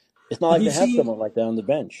 It's not like they have someone like that on the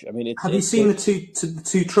bench. I mean, have you seen the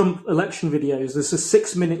two Trump election videos? There's a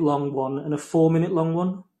 6-minute long one and a 4-minute long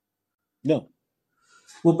one. No.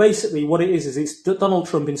 Well, basically, what it is it's Donald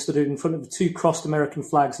Trump stood in front of 2 crossed American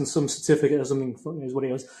flags and some certificate or something, is what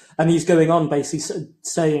he was, and he's going on basically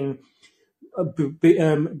saying,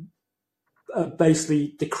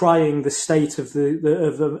 basically decrying the state of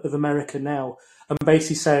of America now, and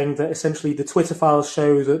basically saying that essentially the Twitter files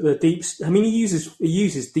show that the deep. I mean, he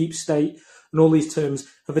uses deep state and all these terms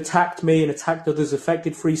have attacked me and attacked others,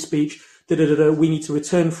 affected free speech. We need to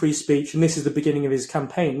return free speech, and this is the beginning of his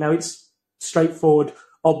campaign. Now it's straightforward,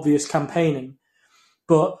 obvious campaigning,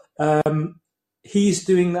 but he's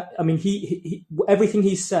doing that. I mean, he everything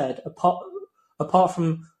he said apart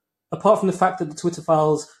from the fact that the Twitter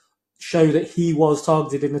files show that he was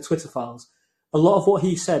targeted in the Twitter files. A lot of what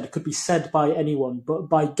he said could be said by anyone, but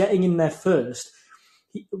by getting in there first,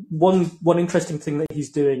 one interesting thing that he's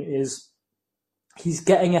doing is he's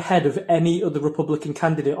getting ahead of any other Republican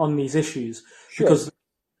candidate on these issues, Sure. because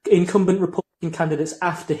incumbent Republican candidates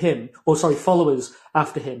after him, followers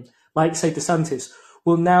after him, like say DeSantis,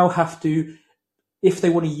 will now have to, if they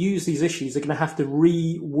want to use these issues, they're going to have to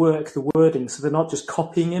rework the wording so they're not just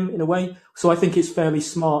copying him in a way. So I think it's fairly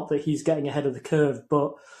smart that he's getting ahead of the curve,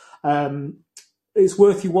 but it's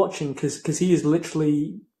worth you watching because he is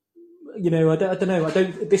literally, I don't know.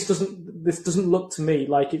 This doesn't look to me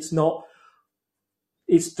like it's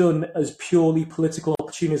done as purely political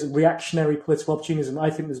opportunism, reactionary political opportunism.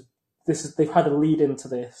 I think they've had a lead into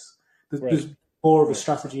this. There's more of a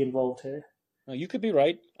strategy involved here. No, you could be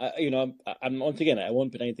right. I'm once again, I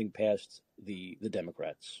won't put anything past the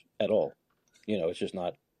Democrats at all. It's just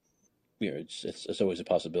not. It's always a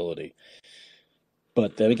possibility.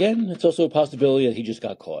 But then again, it's also a possibility that he just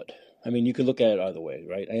got caught. I mean, you could look at it either way,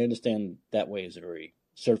 right? I understand that way is a very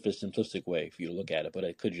surface, simplistic way for you to look at it, but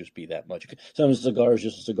it could just be that much. Sometimes a cigar is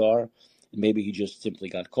just a cigar. Maybe he just simply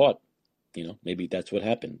got caught. Maybe that's what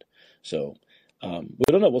happened. So. We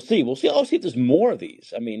don't know. We'll see. I'll see if there's more of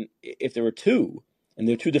these. I mean, if there were two, and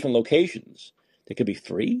they're two different locations, there could be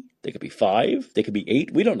 3, there could be 5, there could be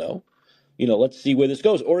 8. We don't know. Let's see where this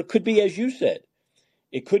goes. Or it could be, as you said,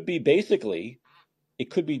 it could be basically,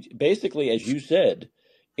 as you said,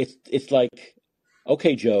 it's like,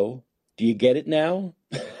 okay, Joe, do you get it now?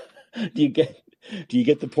 do you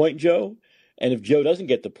get the point, Joe? And if Joe doesn't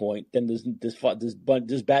get the point, then there's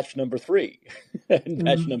batch number 3 and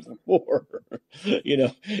batch number 4.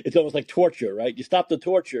 It's almost like torture, right? You stop the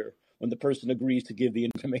torture when the person agrees to give the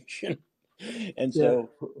information. And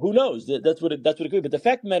so who knows? That's what it could be. But the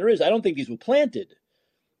fact of the matter is, I don't think these were planted.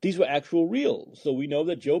 These were actual real. So we know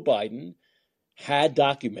that Joe Biden had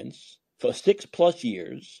documents for 6+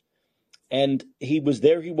 years, and he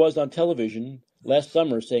was on television last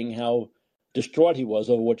summer saying how distraught he was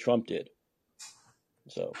over what Trump did.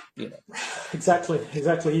 So, Exactly.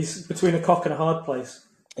 He's between a cock and a hard place.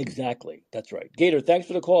 Exactly. That's right. Gator, thanks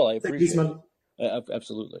for the call. I appreciate it.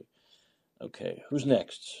 Absolutely. Okay. Who's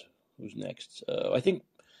next? I think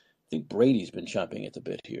Brady's been chomping at the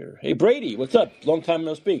bit here. Hey, Brady, what's up? Long time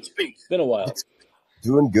no speak. It's been a while.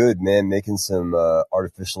 Doing good, man. Making some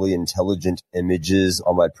artificially intelligent images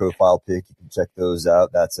on my profile pic. You can check those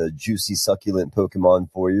out. That's a juicy, succulent Pokemon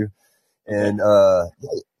for you. And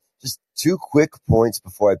just 2 quick points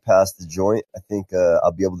before I pass the joint. I think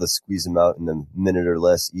I'll be able to squeeze them out in a minute or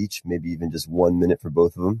less each, maybe even just 1 minute for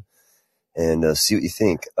both of them, and see what you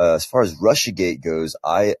think. As far as Russiagate goes,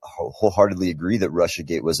 I wholeheartedly agree that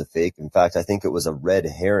Russiagate was a fake. In fact, I think it was a red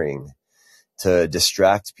herring to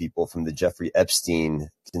distract people from the Jeffrey Epstein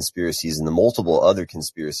conspiracies and the multiple other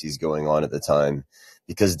conspiracies going on at the time,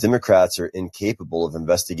 because Democrats are incapable of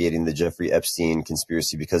investigating the Jeffrey Epstein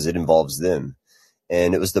conspiracy because it involves them.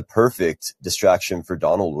 And it was the perfect distraction for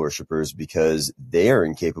Donald worshippers because they are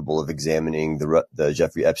incapable of examining the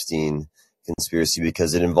Jeffrey Epstein conspiracy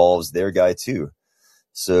because it involves their guy too.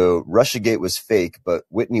 So Russiagate was fake, but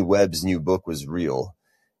Whitney Webb's new book was real.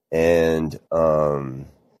 And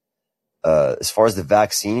as far as the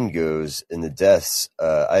vaccine goes and the deaths,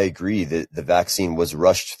 I agree that the vaccine was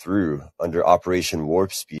rushed through under Operation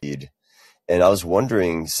Warp Speed. And I was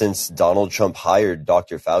wondering, since Donald Trump hired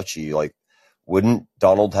Dr. Fauci, wouldn't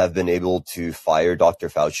Donald have been able to fire Dr.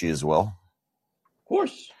 Fauci as well? Of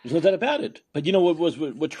course. There's no doubt about it. But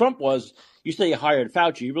what Trump was, you say he hired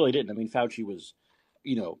Fauci. He really didn't. I mean, Fauci was,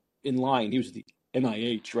 in line. He was the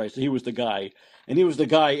NIH, right? So he was the guy. And he was the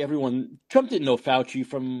guy Trump didn't know Fauci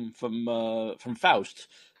from Faust.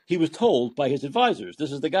 He was told by his advisors,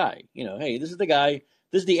 this is the guy. Hey, this is the guy.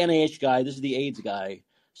 This is the NIH guy. This is the AIDS guy.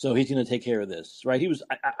 So he's going to take care of this, right?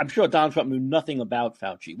 I'm sure Donald Trump knew nothing about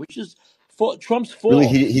Fauci, which is Trump's fault. Really,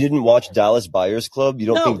 he didn't watch Dallas Buyers Club? You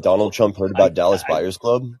don't think Donald Trump heard about Dallas Buyers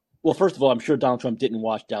Club? Well, first of all, I'm sure Donald Trump didn't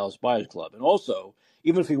watch Dallas Buyers Club, and also,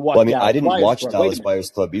 even if he watched, I didn't watch Dallas Buyers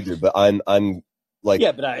Club either, but I'm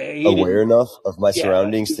aware enough of my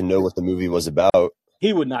surroundings to know what the movie was about.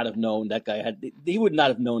 He would not have known that guy had. He would not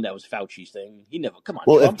have known that was Fauci's thing. He never. Come on,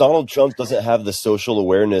 Well, if Trump. Donald Trump doesn't have the social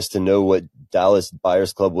awareness to know what Dallas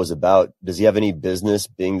Buyers Club was about, does he have any business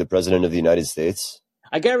being the president of the United States?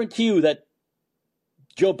 I guarantee you that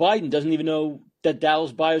Joe Biden doesn't even know that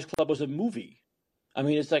Dallas Buyers Club was a movie. I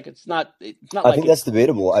mean, it's not. It's not I like think that's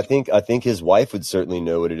debatable. I think his wife would certainly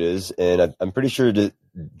know what it is, and I'm pretty sure that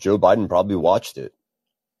Joe Biden probably watched it.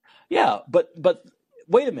 Yeah, but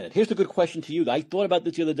wait a minute. Here's a good question to you. I thought about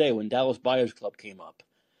this the other day when Dallas Buyers Club came up.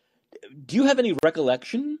 Do you have any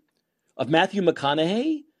recollection of Matthew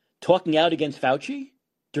McConaughey talking out against Fauci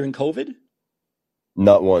during COVID?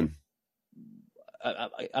 Not one.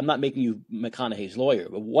 I'm not making you McConaughey's lawyer,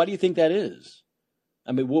 but why do you think that is?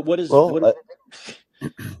 I mean, what is? Well,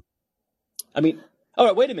 I mean, all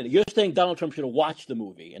right. Wait a minute. You're saying Donald Trump should have watched the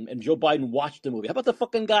movie, and Joe Biden watched the movie. How about the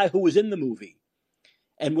fucking guy who was in the movie?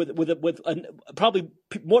 And probably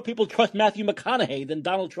more people trust Matthew McConaughey than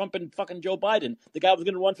Donald Trump and fucking Joe Biden. The guy was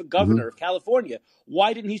going to run for governor of California.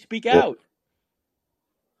 Why didn't he speak out?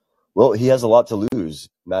 Well, he has a lot to lose.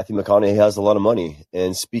 Matthew McConaughey has a lot of money,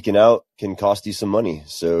 and speaking out can cost you some money.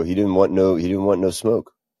 So he didn't want no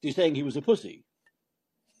smoke. You're saying he was a pussy?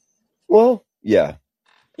 Well, yeah.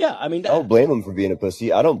 Yeah, I mean, I don't blame him for being a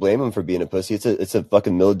pussy. I don't blame him for being a pussy. It's a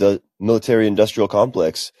fucking military industrial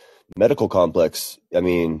complex, medical complex. I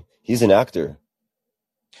mean, he's an actor.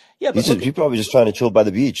 Yeah, but he's probably just trying to chill by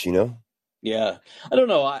the beach, you know? Yeah, I don't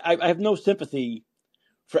know. I have no sympathy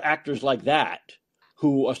for actors like that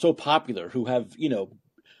who are so popular, who have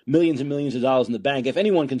millions and millions of dollars in the bank. If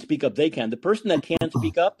anyone can speak up, they can. The person that can't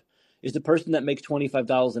speak up is the person that makes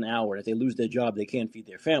 $25 an hour. If they lose their job, they can't feed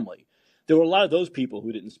their family. There were a lot of those people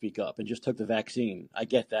who didn't speak up and just took the vaccine. I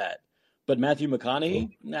get that. But Matthew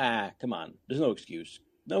McConaughey? Nah, come on. There's no excuse.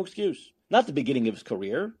 No excuse. Not the beginning of his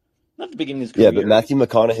career. Not the beginning of his career. Yeah, but Matthew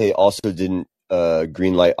McConaughey also didn't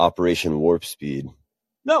greenlight Operation Warp Speed.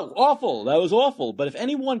 No, awful. That was awful. But if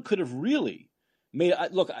anyone could have really made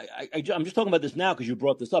 – look, I'm just talking about this now because you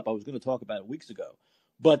brought this up. I was going to talk about it weeks ago.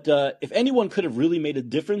 But if anyone could have really made a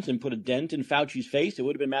difference and put a dent in Fauci's face, it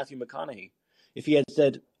would have been Matthew McConaughey. If he had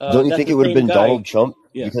said, don't you think it would have been guy, Donald Trump?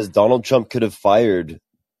 Yeah. Because Donald Trump could have fired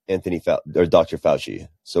Dr. Fauci.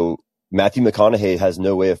 So Matthew McConaughey has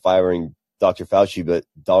no way of firing Dr. Fauci, but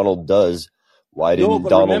Donald does. Why didn't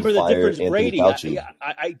Donald fire Anthony Brady. Fauci?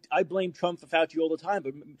 I blame Trump for Fauci all the time,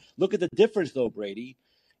 but look at the difference, though, Brady.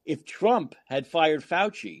 If Trump had fired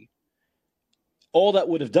Fauci, all that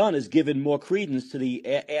would have done is given more credence to the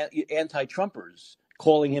anti-Trumpers,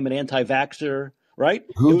 calling him an anti-vaxxer. Right?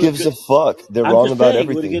 Who gives a fuck? They're wrong about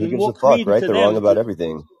everything. Who gives a fuck, right? They're wrong about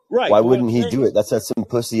everything. Right. Why wouldn't he do it? That's some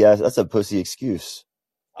pussy ass. That's a pussy excuse.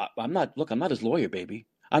 I'm not his lawyer, baby.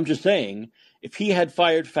 I'm just saying, if he had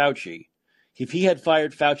fired Fauci,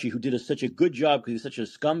 who did such a good job because he's such a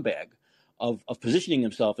scumbag of positioning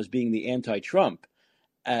himself as being the anti-Trump,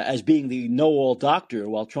 as being the know-all doctor,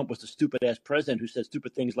 while Trump was the stupid-ass president who said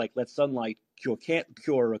stupid things like "let sunlight cure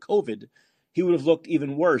COVID," he would have looked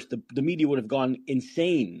even worse. The media would have gone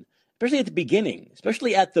insane, especially at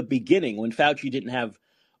the beginning when Fauci didn't have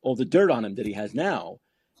all the dirt on him that he has now.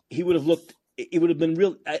 He would have looked. It would have been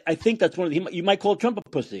real. I think that's you might call Trump a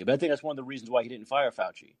pussy, but I think that's one of the reasons why he didn't fire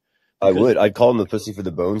Fauci. I would. I'd call him a pussy for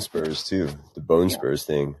the bone spurs too. The bone spurs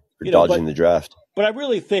thing for dodging the draft. But I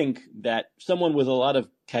really think that someone with a lot of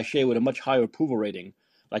cachet with a much higher approval rating,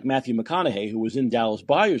 like Matthew McConaughey, who was in Dallas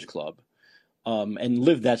Buyers Club, and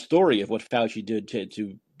lived that story of what Fauci did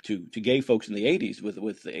to gay folks in the 80s with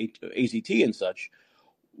AZT and such,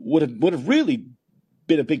 would have really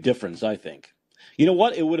been a big difference, I think. You know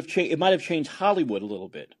what? It might have changed Hollywood a little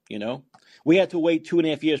bit. We had to wait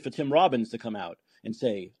 2.5 years for Tim Robbins to come out and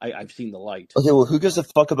say, I've seen the light. Okay, well, who gives a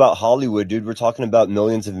fuck about Hollywood, dude? We're talking about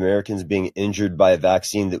millions of Americans being injured by a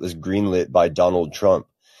vaccine that was greenlit by Donald Trump.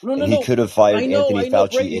 He could have fired Anthony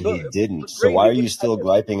Fauci, Brady, and he didn't. Brady, so why are you still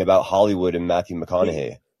griping about Hollywood and Matthew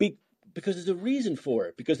McConaughey? Because there's a reason for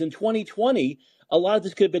it. Because in 2020, a lot of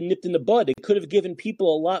this could have been nipped in the bud. It could have given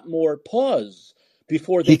people a lot more pause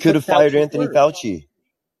before they. He could have fired Anthony Fauci.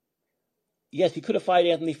 Yes, he could have fired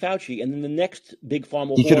Anthony Fauci, and then the next big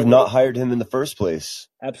pharma. He could have not hired him in the first place.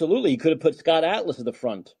 Absolutely, he could have put Scott Atlas at the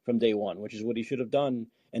front from day one, which is what he should have done.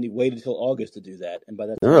 And he waited until August to do that. And by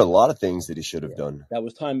that, there were a lot of things that he should have done. That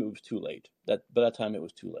was time. It was too late. By that time, it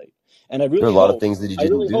was too late. And I really there are a lot of things that he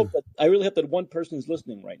didn't do. I really hope that one person is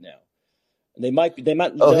listening right now. They might.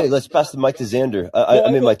 Oh, hey, let's pass the mic to Xander. I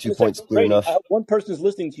made my 2 points clear enough. One person is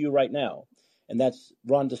listening to you right now, and that's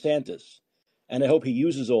Ron DeSantis. And I hope he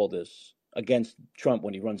uses all this against Trump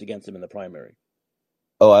when he runs against him in the primary.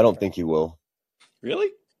 Oh, I don't think he will. Really?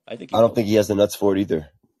 I don't think he has the nuts for it either.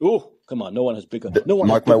 Ooh. Come on, no one has no one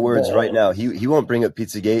Mark has my bigger words right balls. now. He won't bring up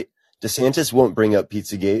Pizzagate. DeSantis won't bring up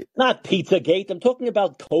Pizzagate. Not Pizzagate. I'm talking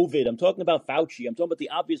about COVID. I'm talking about Fauci. I'm talking about the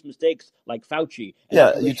obvious mistakes like Fauci and Yeah, you're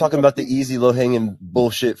Operation talking Warp about the Speed. easy, low-hanging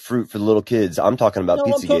bullshit fruit for the little kids. I'm talking about No,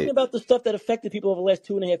 I'm talking Pizzagate. about the stuff that affected people over the last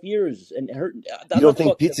 2.5 years and hurt. You I'm don't not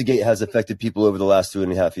think talking. Pizzagate has affected people over the last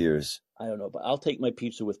 2.5 years? I don't know, but I'll take my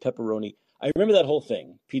pizza with pepperoni. I remember that whole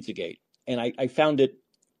thing, Pizzagate, and I found it.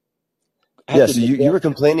 I have Yeah, to so admit, you were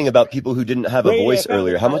complaining about people who didn't have a Brady, voice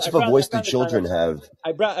earlier. How much of a voice do I children have?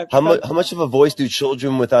 found How much of a voice do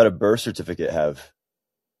children without a birth certificate have?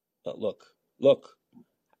 Look.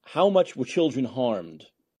 How much were children harmed?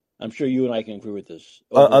 I'm sure you and I can agree with this.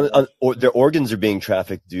 Or their organs are being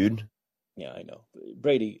trafficked, dude. Yeah, I know.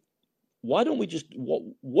 Brady, why don't we just,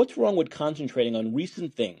 what's wrong with concentrating on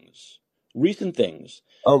recent things?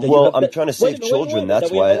 Well, I'm trying to save Wait a children. minute,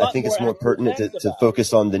 That's that we have a why I lot think more it's more actual pertinent facts to about.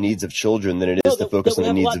 focus on the needs of children than it is to focus on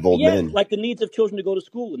the needs of old men. Like the needs of children to go to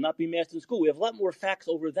school and not be masked in school. We have a lot more facts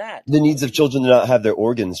over that. The needs of children to not have their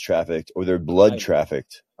organs trafficked or their blood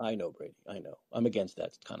trafficked. I know, Brady. I know. I'm against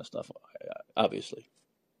that kind of stuff, obviously.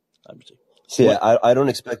 So yeah, I don't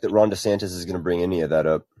expect that Ron DeSantis is going to bring any of that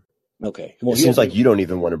up. Okay. Well, it seems like you don't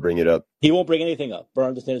even want to bring it up. He won't bring anything up.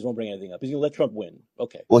 Ron DeSantis won't bring anything up. He's going to let Trump win.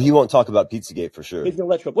 Okay. Well, he won't talk about Pizzagate for sure. He's going to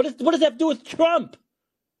let Trump. What does that have to do with Trump?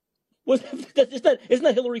 Isn't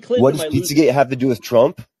that Hillary Clinton? What does Pizzagate have to do with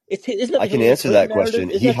Trump? I can answer that question.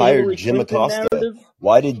 He hired Jim Acosta.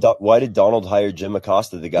 Why did Donald hire Jim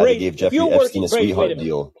Acosta, the guy that gave Jeffrey Epstein a sweetheart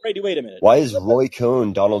deal? Brady, wait a minute. Why is Roy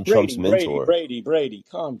Cohn Donald Trump's mentor? Brady,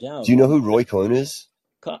 calm down. Do you know who Roy Cohn is?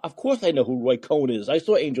 Of course I know who Roy Cohn is. I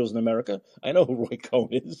saw Angels in America. I know who Roy Cohn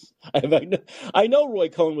is. I know Roy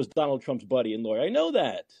Cohn was Donald Trump's buddy and lawyer. I know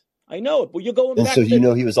that. I know it. But you're going back. And so you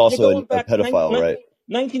know he was also a pedophile, right?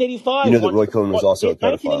 1985. You know that Roy Cohn was also a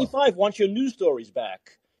pedophile. 1985 wants your news stories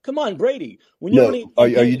back. Come on, Brady. Are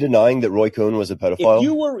you denying that Roy Cohn was a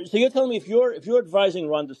pedophile? So you're telling me if you're advising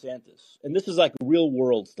Ron DeSantis, and this is like real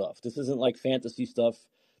world stuff. This isn't like fantasy stuff.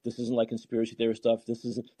 This isn't like conspiracy theory stuff. This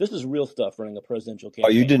is real stuff running a presidential campaign.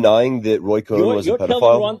 Are you denying that Roy Cohn was a pedophile? You're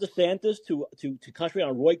telling Ron DeSantis to concentrate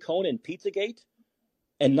on Roy Cohn and Pizzagate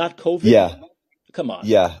and not COVID? Yeah. Come on.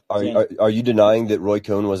 Yeah. Are you denying that Roy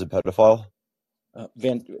Cohn was a pedophile?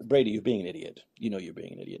 Brady, you're being an idiot. You know you're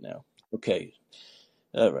being an idiot now. Okay.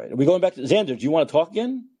 All right. Are we going back to Xander? Do you want to talk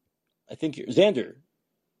again? I think Xander.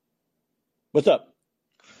 What's up?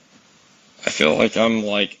 I feel like I'm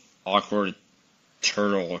like awkward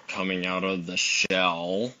turtle coming out of the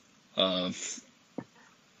shell of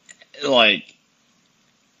like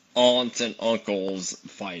aunts and uncles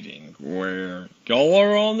fighting where y'all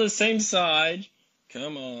are on the same side.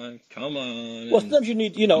 Come on. Well, sometimes you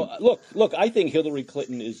need, look, I think Hillary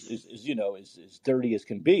Clinton is dirty as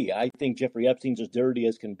can be. I think Jeffrey Epstein's as dirty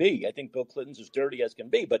as can be. I think Bill Clinton's as dirty as can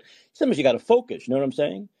be. But sometimes you got to focus. You know what I'm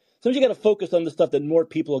saying? Sometimes you got to focus on the stuff that more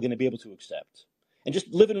people are going to be able to accept. And just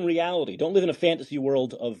live in reality. Don't live in a fantasy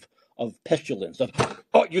world of pestilence.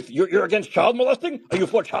 You're against child molesting? Are you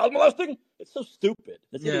for child molesting? It's so stupid.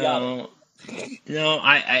 It's idiotic. No,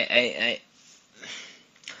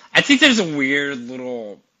 I think there's a weird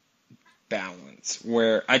little balance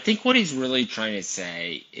where I think what he's really trying to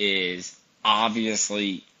say is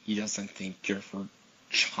obviously he doesn't think you're for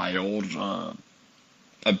child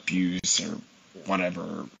abuse or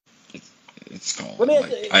whatever it's called.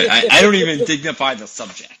 I don't even dignify the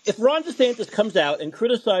subject. If Ron DeSantis comes out and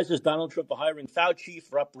criticizes Donald Trump for hiring Fauci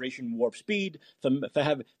for Operation Warp Speed, for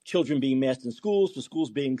having children being masked in schools, for schools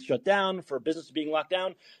being shut down, for businesses being locked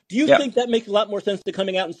down, do you think that makes a lot more sense than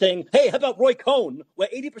coming out and saying, hey, how about Roy Cohn, where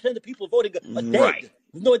 80% of the people voting are dead? Right.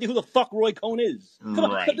 No idea who the fuck Roy Cohn is. Come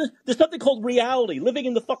on, there's something called reality, living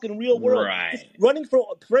in the fucking real world. Right. Just running for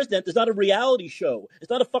president is not a reality show. It's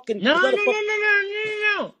not a fucking... No.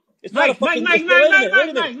 It's not a fucking... Wait a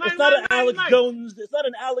minute. It's not an Alex Jones. It's not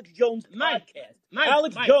an Alex Jones podcast.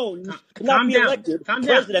 Alex Jones cannot be elected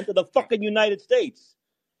president of the fucking United States.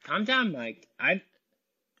 Calm down, Mike.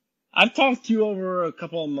 I've talked to you over a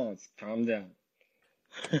couple of months. Calm down.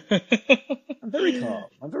 I'm very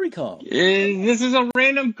calm. This is a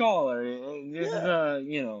random caller. This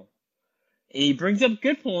is he brings up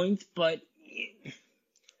good points, but...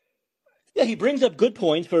 Yeah, he brings up good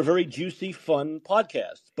points for a very juicy, fun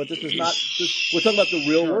podcast. But this is not. We're talking about the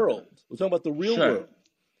real world. We're talking about the real world.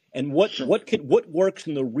 And what works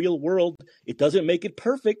in the real world. It doesn't make it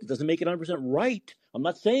perfect. It doesn't make it 100% right. I'm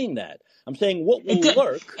not saying that. I'm saying what will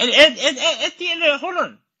work. And at the end of hold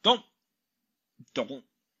on.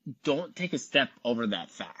 Don't take a step over that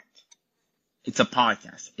fact. It's a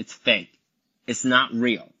podcast. It's fake. It's not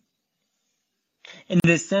real. In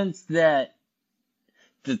the sense that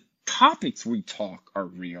the topics we talk are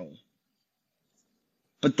real,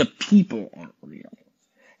 but the people aren't real.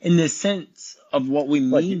 In the sense of what we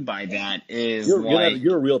mean by that is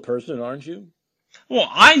you're a real person, aren't you? well,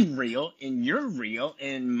 I'm real and you're real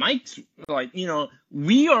and Mike's like,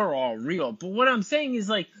 we are all real. But what I'm saying is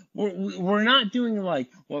like, we're not doing like,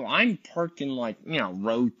 well, I'm parking like,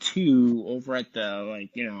 row 2 over at the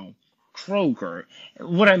Kroger.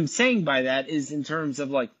 What I'm saying by that is in terms of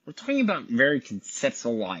like, we're talking about very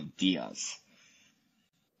conceptual ideas.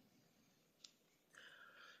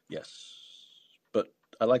 Yes, but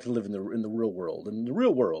I like to live in the real world. In the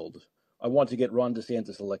real world, I want to get Ron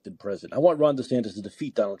DeSantis elected president. I want Ron DeSantis to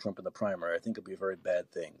defeat Donald Trump in the primary. I think it'd be a very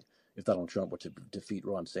bad thing if Donald Trump were to defeat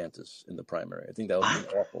Ron DeSantis in the primary. I think that would be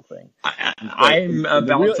an awful thing. I'm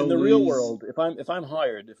about to in the real world, if I'm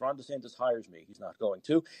hired, if Ron DeSantis hires me, he's not going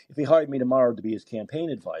to. If he hired me tomorrow to be his campaign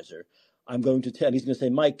advisor, I'm going to tell. He's going to say,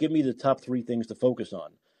 Mike, give me the top 3 things to focus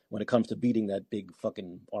on when it comes to beating that big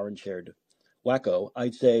fucking orange-haired wacko.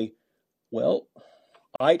 I'd say, well,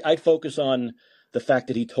 I'd focus on the fact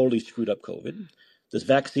that he totally screwed up COVID. This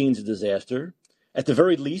vaccine's a disaster. At the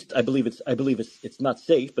very least, I believe it's not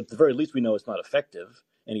safe, but at the very least we know it's not effective.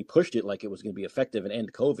 And he pushed it like it was going to be effective and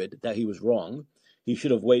end COVID. That he was wrong. He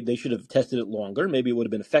should have waited. They should have tested it longer. Maybe it would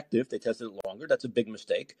have been effective if they tested it longer. That's a big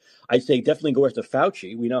mistake. I'd say definitely go after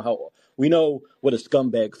Fauci. We know what a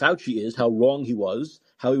scumbag Fauci is, how wrong he was,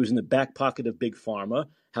 how he was in the back pocket of Big Pharma,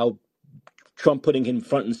 how Trump putting him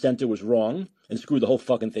front and center was wrong and screwed the whole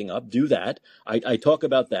fucking thing up. Do that. I talk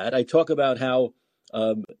about that. I talk about how,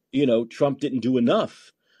 Trump didn't do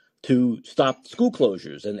enough to stop school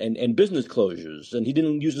closures and business closures. And he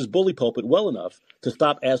didn't use his bully pulpit well enough to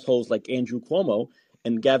stop assholes like Andrew Cuomo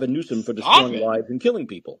and Gavin Newsom for destroying lives and killing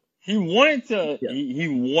people. He wanted to. Yeah. He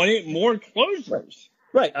wanted more closures.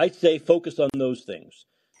 Right. I'd say focus on those things.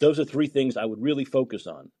 Those are 3 things I would really focus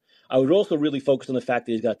on. I would also really focus on the fact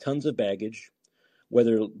that he's got tons of baggage,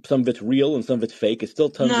 whether some of it's real and some of it's fake. It's still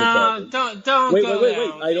tons of baggage. Don't wait.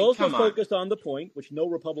 down. I'd also focus on the point, which no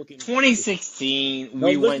Republican... 2016,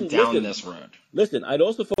 we went down this road. Listen, I'd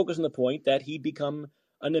also focus on the point that he'd become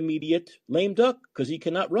an immediate lame duck because he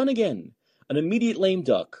cannot run again. An immediate lame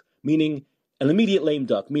duck, meaning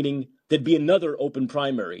there'd be another open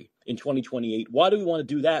primary in 2028. Why do we want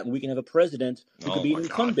to do that when we can have a president who could be an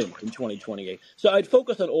incumbent in 2028? So I'd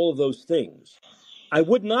focus on all of those things. I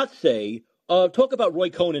would not say, talk about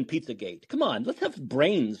Roy Cohn and Pizzagate. Come on, let's have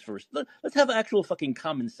brains first. Let's have actual fucking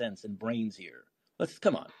common sense and brains here.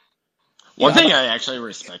 Come on. One thing I actually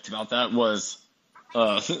respect about that was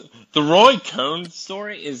the Roy Cohn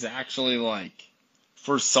story is actually like,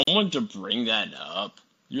 for someone to bring that up,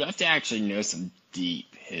 you have to actually know some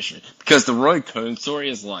deep history. Because the Roy Cohn story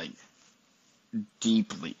is like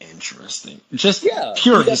deeply interesting. Just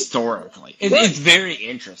pure historically. It's very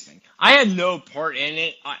interesting. I had no part in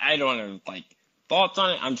it. I don't have like thoughts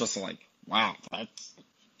on it. I'm just like, wow, that's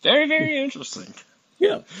very, very interesting.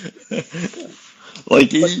 Yeah.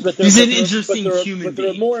 Like he's an interesting human being. But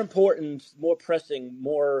there are more important, more pressing,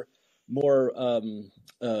 more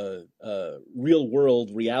real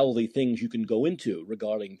world reality things you can go into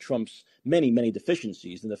regarding Trump's many, many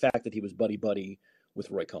deficiencies, and the fact that he was buddy with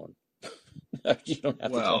Roy Cohn. You don't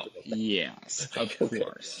have to talk about that. Yes, of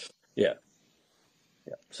course. Yeah.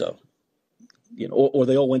 So, or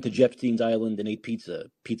they all went to Jepstein's Island and ate pizza,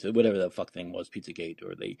 whatever the fuck thing was, Pizzagate,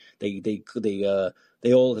 or they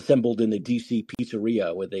all assembled in the DC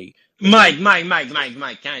pizzeria where they. Mike,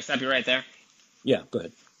 can I stop you right there? Yeah, go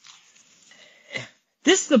ahead.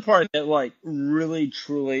 This is the part that, like, really,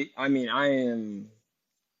 truly, I mean, I am...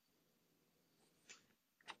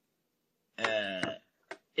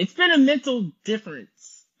 it's been a mental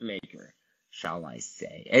difference maker, shall I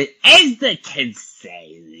say. As the kids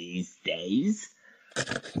say these days.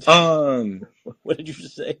 What did you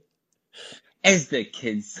just say? As the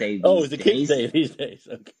kids say these days. Oh, as the kids say these days,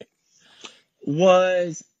 okay.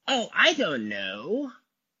 I don't know.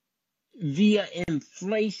 Via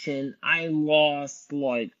inflation, I lost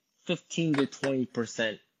like 15 to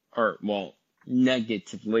 20%,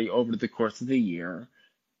 negatively over the course of the year.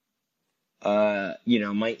 My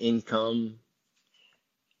income,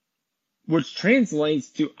 which translates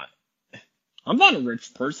to, I'm not a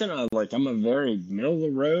rich person. I'm a very middle of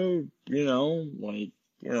the road,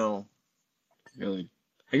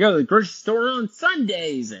 I go to the grocery store on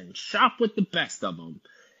Sundays and shop with the best of them.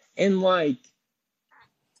 And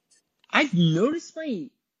I've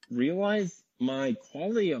realized my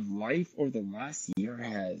quality of life over the last year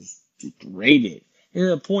has degraded. And to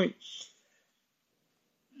the point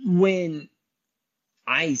when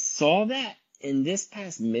I saw that in this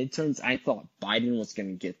past midterms, I thought Biden was going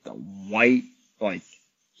to get the white,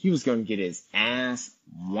 he was going to get his ass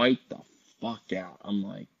wiped the fuck out. I'm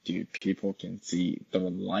like, dude, people can see the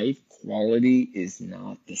life quality is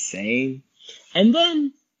not the same. And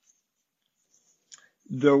then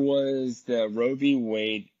there was the Roe v.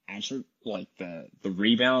 Wade, actually, like the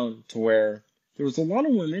rebound to where there was a lot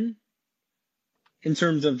of women in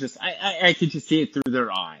terms of just, I could just see it through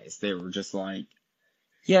their eyes. They were just like,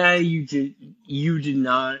 yeah, you did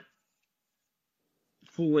not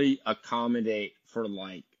fully accommodate for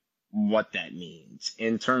like what that means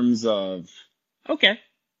in terms of, okay.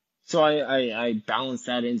 So I balanced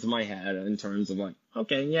that into my head in terms of like,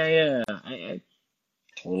 okay, yeah, I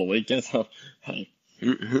totally get how,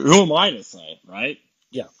 who am I to say, right?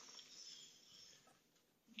 Yeah.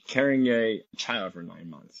 Carrying a child for 9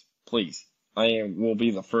 months, please. I will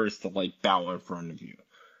be the first to like bow in front of you.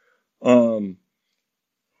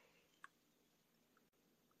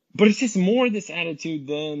 But it's just more this attitude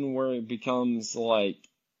then where it becomes like,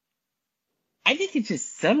 I think it's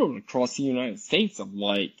just settled across the United States of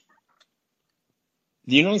like,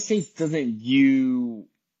 the United States doesn't view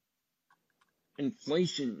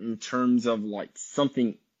inflation in terms of like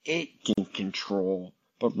something it can control,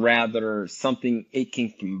 but rather something it can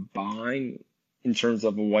combine in terms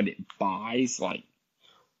of what it buys. Like,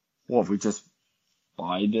 well, if we just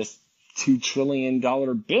buy this $2 trillion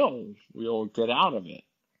bill, we'll get out of it.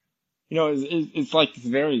 You know, it's like this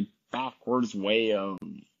very backwards way of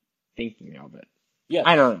thinking of it. Yes.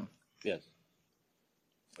 I don't know. Yes.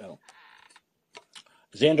 Well,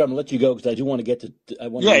 Xander, I'm gonna let you go because I do want to get to. I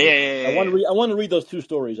want to read those two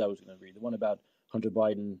stories I was going to read. The one about Hunter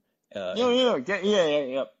Biden. Yeah.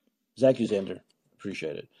 Thank you, Xander.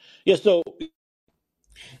 Appreciate it. Yeah. So,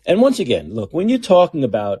 and once again, look, when you're talking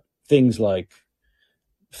about things like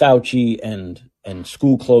Fauci and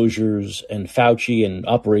school closures and Fauci and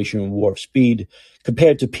Operation Warp Speed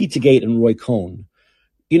compared to Pizzagate and Roy Cohn,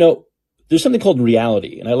 you know, there's something called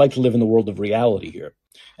reality, and I like to live in the world of reality here.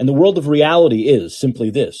 And the world of reality is simply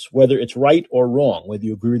this, whether it's right or wrong, whether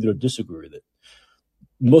you agree with it or disagree with it.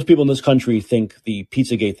 Most people in this country think the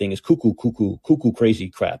Pizzagate thing is cuckoo, crazy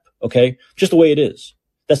crap, okay? Just the way it is.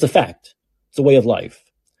 That's the fact. It's the way of life.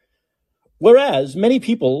 Whereas many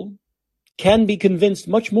people can be convinced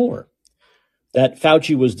much more that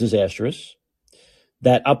Fauci was disastrous,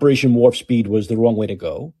 that Operation Warp Speed was the wrong way to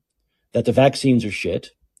go, that the vaccines are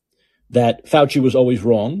shit, that Fauci was always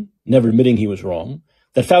wrong, never admitting he was wrong,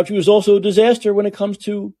 that Fauci was also a disaster when it comes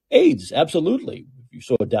to AIDS. Absolutely. If you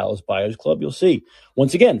saw Dallas Buyers Club, you'll see.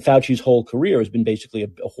 Once again, Fauci's whole career has been basically a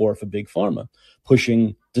whore for Big Pharma,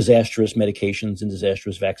 pushing disastrous medications and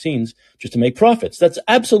disastrous vaccines just to make profits. That's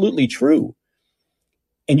absolutely true.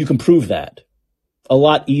 And you can prove that a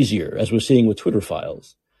lot easier, as we're seeing with Twitter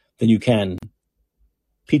files, than you can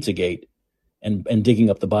Pizzagate and digging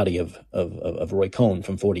up the body of Roy Cohn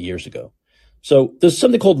from 40 years ago. So there's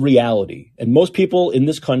something called reality. And most people in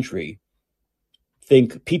this country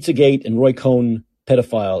think Pizzagate and Roy Cohn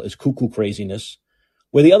pedophile is cuckoo craziness,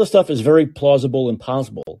 where the other stuff is very plausible and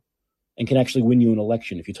possible and can actually win you an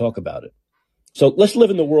election if you talk about it. So let's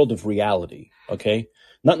live in the world of reality, okay?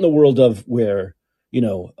 Not in the world of where,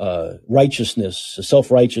 righteousness,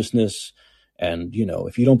 self-righteousness, and,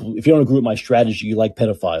 if you don't agree with my strategy, you like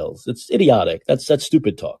pedophiles. It's idiotic. That's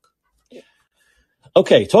stupid talk.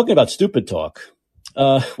 Okay, talking about stupid talk.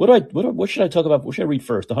 What should I talk about? What should I read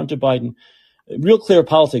first? The Hunter Biden, Real Clear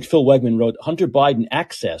Politics. Phil Wegman wrote Hunter Biden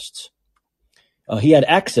he had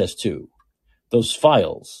access to those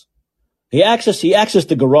files. He accessed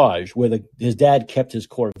the garage where his dad kept his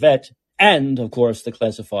Corvette, and of course the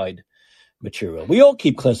classified material. We all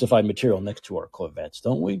keep classified material next to our Corvettes,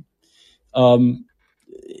 don't we?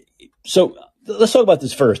 So let's talk about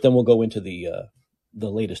this first, then we'll go into the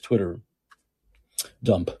latest Twitter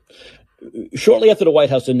dump. Shortly after the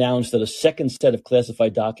White House announced that a second set of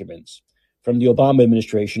classified documents from the Obama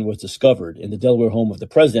administration was discovered in the Delaware home of the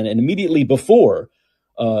president, and immediately before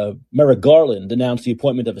Merrick Garland announced the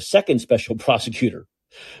appointment of a second special prosecutor.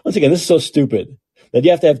 Once again, this is so stupid that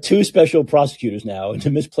you have to have two special prosecutors now and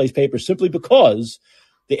to misplace papers simply because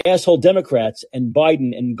the asshole Democrats and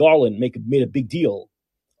Biden and Garland made a big deal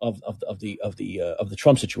of the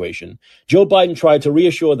Trump situation. Joe Biden tried to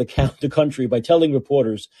reassure the country by telling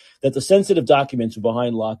reporters that the sensitive documents were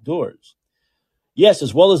behind locked doors. Yes,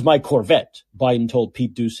 as well as my Corvette, Biden told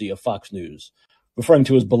Pete Ducey of Fox News, referring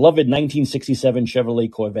to his beloved 1967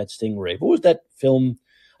 Chevrolet Corvette Stingray. What was that film?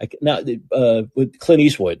 With Clint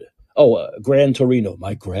Eastwood. Gran Torino,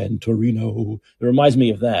 my Gran Torino. It reminds me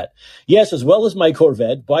of that. Yes, as well as my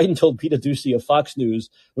Corvette, Biden told Peter Ducey of Fox News,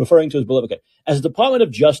 referring to his beloved. Okay. As the Department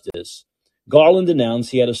of Justice Garland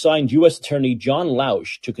announced he had assigned U.S. Attorney John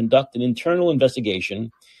Lausch to conduct an internal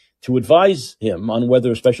investigation to advise him on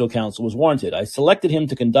whether a special counsel was warranted. I selected him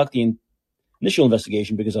to conduct the initial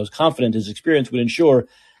investigation because I was confident his experience would ensure that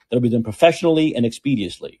it would be done professionally and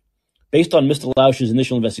expeditiously. Based on Mr. Lausch's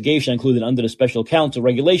initial investigation, I concluded under the special counsel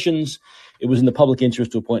regulations, it was in the public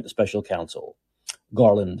interest to appoint a special counsel,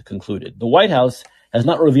 Garland concluded. The White House has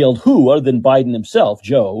not revealed who, other than Biden himself,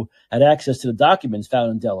 Joe, had access to the documents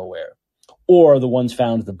found in Delaware, or the ones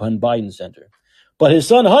found at the Biden Center. But his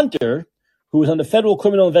son Hunter, who was under federal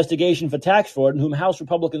criminal investigation for tax fraud and whom House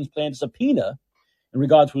Republicans plan to subpoena in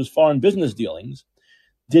regard to his foreign business dealings,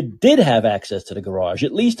 did have access to the garage,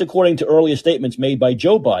 at least according to earlier statements made by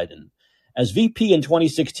Joe Biden. As VP in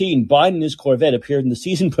 2016, Biden and his Corvette appeared in the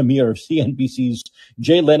season premiere of CNBC's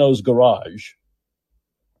Jay Leno's Garage,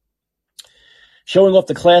 showing off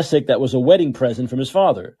the classic that was a wedding present from his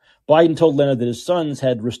father. Biden told Leno that his sons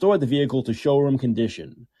had restored the vehicle to showroom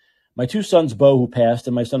condition. My two sons, Bo, who passed,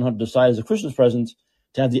 and my son Hunter decided as a Christmas present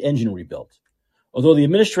to have the engine rebuilt. Although the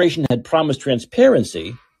administration had promised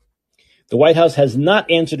transparency, the White House has not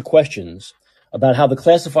answered questions about how the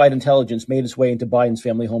classified intelligence made its way into Biden's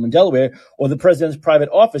family home in Delaware or the president's private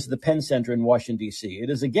office at the Penn Center in Washington, D.C. It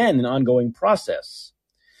is, again, an ongoing process.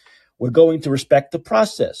 We're going to respect the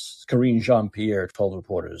process, Karine Jean-Pierre told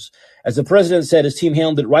reporters. As the president said, his team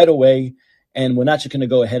handled it right away, and we're not just going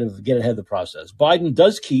to get ahead of the process. Biden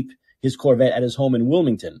does keep his Corvette at his home in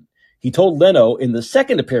Wilmington. He told Leno in the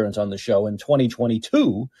second appearance on the show in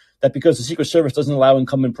 2022 that because the Secret Service doesn't allow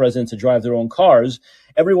incumbent presidents to drive their own cars,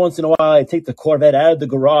 every once in a while I take the Corvette out of the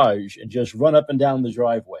garage and just run up and down the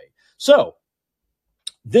driveway. So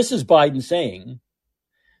this is Biden saying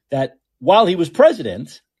that while he was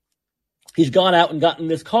president, he's gone out and gotten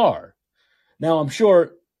this car. Now, I'm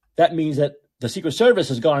sure that means that the Secret Service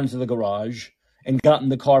has gone into the garage and gotten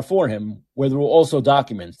the car for him, where there were also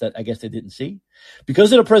documents that I guess they didn't see.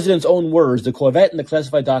 Because of the president's own words, the Corvette and the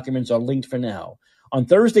classified documents are linked for now. On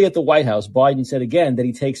Thursday at the White House, Biden said again that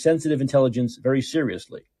he takes sensitive intelligence very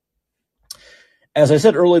seriously. As I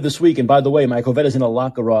said earlier this week, and by the way, my Corvette is in a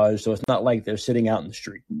locked garage, so it's not like they're sitting out in the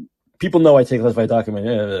street. People know I take classified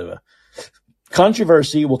documents.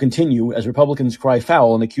 Controversy will continue as Republicans cry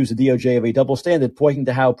foul and accuse the DOJ of a double standard, pointing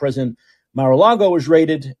to how President Mar-a-Lago was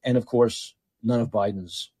raided, and of course, none of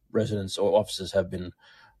Biden's residence or offices have been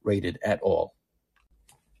raided at all.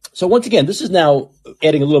 So once again, this is now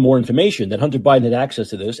adding a little more information that Hunter Biden had access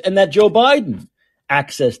to this and that Joe Biden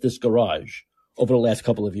accessed this garage over the last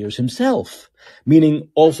couple of years himself, meaning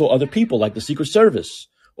also other people like the Secret Service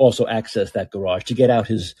also accessed that garage to get out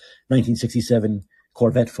his 1967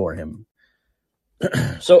 Corvette for him.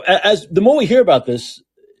 So as the more we hear about this,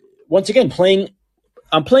 once again,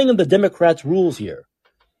 I'm playing on the Democrats' rules here.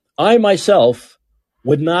 I myself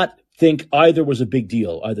would not think either was a big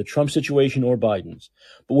deal, either Trump's situation or Biden's.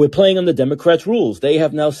 But we're playing on the Democrats' rules. They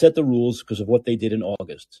have now set the rules because of what they did in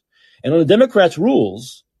August. And on the Democrats'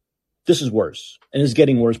 rules, this is worse and is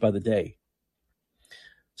getting worse by the day.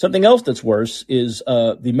 Something else that's worse is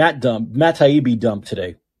the Matt Taibbi dump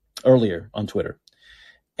today, earlier on Twitter.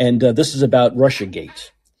 And this is about Russiagate.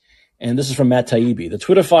 And this is from Matt Taibbi. The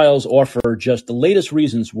Twitter files offer just the latest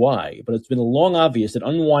reasons why, but it's been long obvious that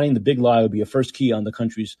unwinding the big lie would be a first key on the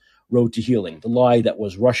country's road to healing. The lie that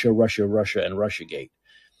was Russia, Russia, Russia, and Russiagate.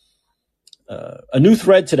 A new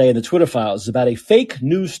thread today in the Twitter files is about a fake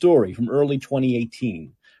news story from early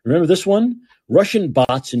 2018. Remember this one? Russian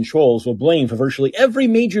bots and trolls were blamed for virtually every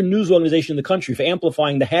major news organization in the country for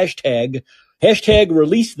amplifying the hashtag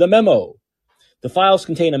release the memo. The files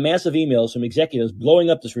contain a mass of emails from executives blowing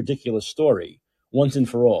up this ridiculous story once and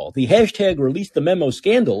for all. The hashtag release the memo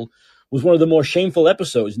scandal was one of the more shameful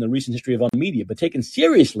episodes in the recent history of our media, but taken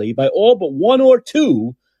seriously by all but one or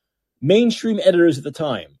two mainstream editors at the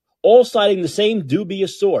time, all citing the same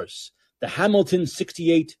dubious source, the Hamilton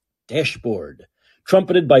 68 dashboard,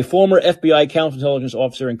 trumpeted by former FBI counterintelligence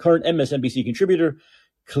officer and current MSNBC contributor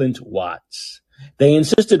Clint Watts. They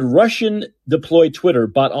insisted Russian deployed Twitter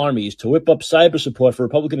bot armies to whip up cyber support for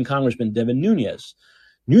Republican Congressman Devin Nunes.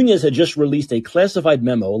 Nunes had just released a classified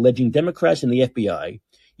memo alleging Democrats and the FBI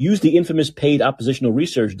used the infamous paid oppositional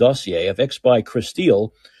research dossier of ex-spy Chris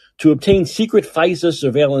Steele to obtain secret FISA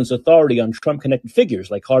surveillance authority on Trump-connected figures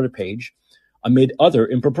like Carter Page, amid other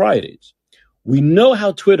improprieties. We know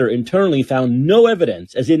how Twitter internally found no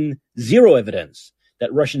evidence, as in zero evidence,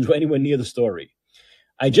 that Russians were anywhere near the story.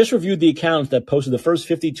 I just reviewed the accounts that posted the first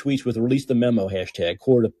 50 tweets with release the memo hashtag,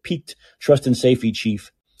 according to peaked trust and safety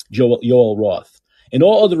chief Joel Roth. In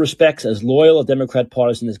all other respects, as loyal a Democrat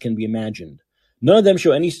partisan as can be imagined, none of them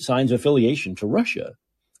show any signs of affiliation to Russia.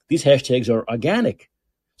 These hashtags are organic,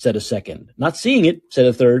 said a second. Not seeing it, said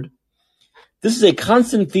a third. This is a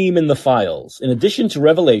constant theme in the files. In addition to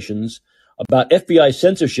revelations about FBI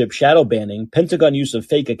censorship, shadow banning, Pentagon use of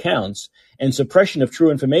fake accounts, and suppression of true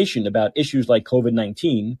information about issues like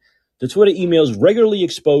COVID-19, the Twitter emails regularly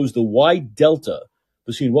expose the wide delta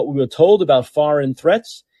between what we were told about foreign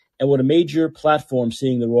threats and what a major platform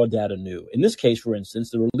seeing the raw data knew. In this case, for instance,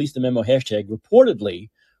 the Release the Memo hashtag reportedly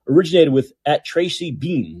originated with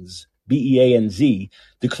 @TracyBeanz, Beanz,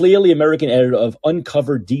 the clearly American editor of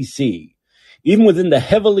Uncover DC. Even within the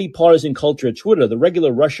heavily partisan culture at Twitter, the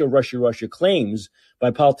regular Russia claims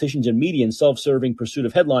by politicians and media in self-serving pursuit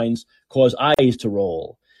of headlines cause eyes to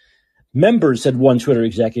roll. Members, said one Twitter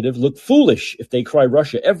executive, look foolish if they cry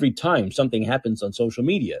Russia every time something happens on social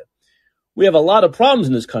media. We have a lot of problems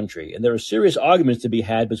in this country, and there are serious arguments to be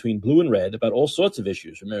had between blue and red about all sorts of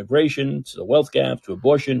issues, from immigration to the wealth gap to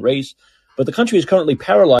abortion, race. But the country is currently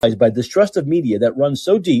paralyzed by distrust of media that runs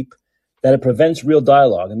so deep that it prevents real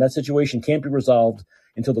dialogue, and that situation can't be resolved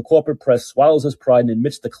until the corporate press swallows its pride and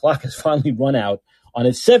admits the clock has finally run out on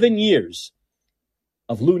its 7 years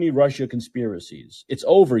of loony Russia conspiracies. It's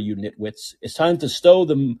over, you nitwits. It's time to stow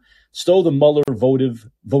the Mueller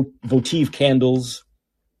votive candles,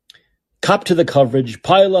 cop to the coverage,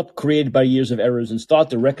 pile up created by years of errors, and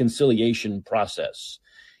start the reconciliation process.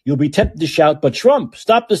 You'll be tempted to shout, but Trump,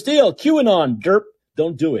 stop the steal, QAnon, derp.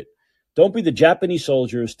 Don't do it. Don't be the Japanese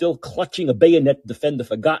soldier still clutching a bayonet to defend the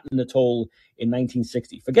forgotten atoll in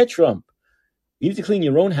 1960. Forget Trump. You need to clean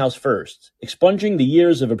your own house first. Expunging the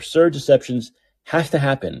years of absurd deceptions has to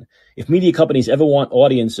happen if media companies ever want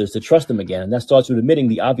audiences to trust them again, and that starts with admitting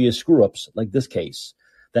the obvious screw-ups, like this case.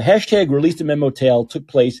 The hashtag Release the Memo tale took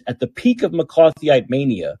place at the peak of McCarthyite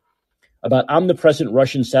mania about omnipresent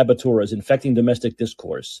Russian saboteurs infecting domestic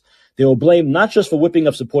discourse. They were blamed not just for whipping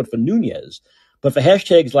up support for Nunez, but for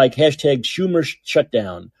hashtags like hashtag Schumer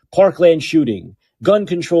shutdown, Parkland shooting, gun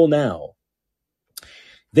control now.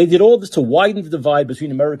 They did all this to widen the divide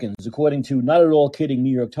between Americans, according to not at all kidding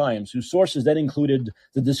New York Times, whose sources then included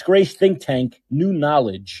the disgraced think tank New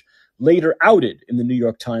Knowledge, later outed in the New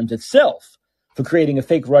York Times itself for creating a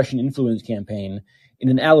fake Russian influence campaign in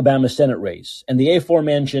an Alabama Senate race, and the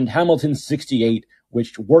aforementioned Hamilton 68,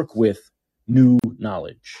 which work with New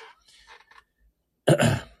Knowledge.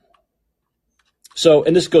 So,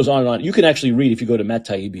 and this goes on and on. You can actually read if you go to Matt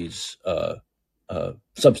Taibbi's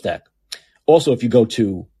Substack. Also, if you go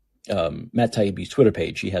to Matt Taibbi's Twitter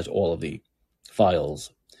page, he has all of the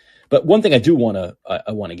files. But one thing I do want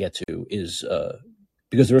to get to is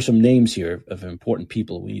because there are some names here of important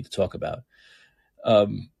people we need to talk about.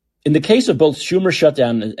 In the case of both Schumer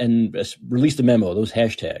shutdown and Release the Memo, those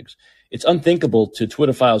hashtags, it's unthinkable to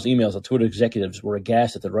Twitter files emails that Twitter executives were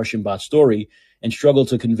aghast at the Russian bot story and struggled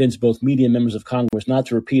to convince both media and members of Congress not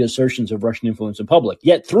to repeat assertions of Russian influence in public.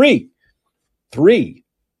 Yet three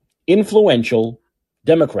influential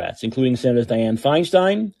Democrats, including Senators Dianne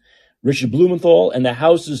Feinstein, Richard Blumenthal, and the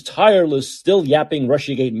House's tireless, still yapping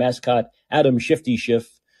Russiagate mascot Adam Shifty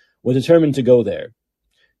Schiff, were determined to go there.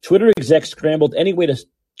 Twitter execs scrambled any way to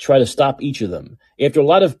try to stop each of them. After a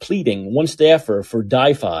lot of pleading, one staffer for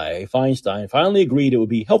DiFi, Feinstein, finally agreed it would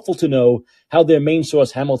be helpful to know how their main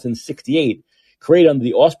source, Hamilton 68, created under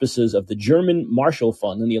the auspices of the German Marshall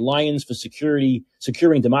Fund and the Alliance for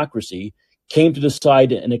Securing Democracy, came to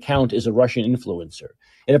decide an account is a Russian influencer.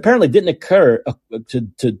 It apparently didn't occur to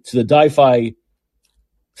the DiFi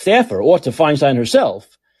staffer or to Feinstein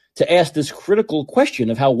herself to ask this critical question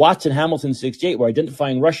of how Watts and Hamilton 68 were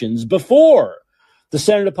identifying Russians before the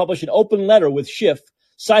senator published an open letter with Schiff,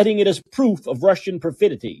 citing it as proof of Russian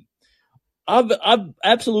perfidy. I'm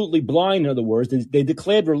absolutely blind, in other words. They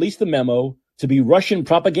declared Release the Memo to be Russian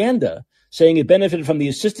propaganda, saying it benefited from the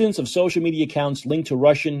assistance of social media accounts linked to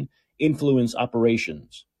Russian influence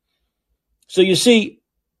operations. So you see,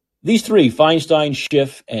 these three, Feinstein,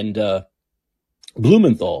 Schiff, and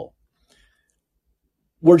Blumenthal,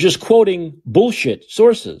 were just quoting bullshit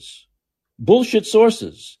sources.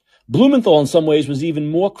 Blumenthal, in some ways, was even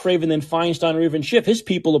more craven than Feinstein or even Schiff. His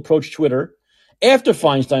people approached Twitter after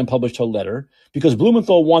Feinstein published her letter because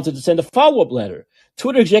Blumenthal wanted to send a follow-up letter.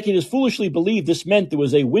 Twitter executives foolishly believed this meant there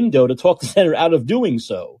was a window to talk the senator out of doing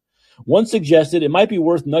so. One suggested it might be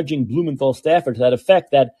worth nudging Blumenthal's staffer to that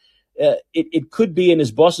effect that it could be in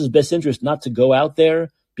his boss's best interest not to go out there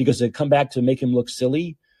because it'd come back to make him look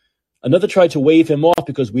silly. Another tried to wave him off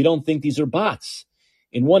because we don't think these are bots.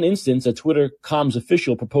 In one instance, a Twitter comms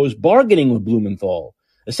official proposed bargaining with Blumenthal,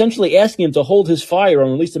 essentially asking him to hold his fire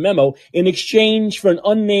on Release the Memo in exchange for an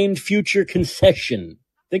unnamed future concession.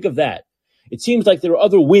 Think of that. It seems like there are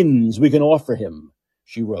other wins we can offer him,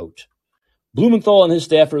 she wrote. Blumenthal and his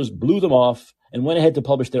staffers blew them off and went ahead to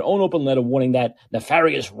publish their own open letter warning that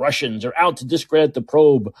nefarious Russians are out to discredit the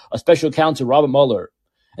probe of special counsel Robert Mueller,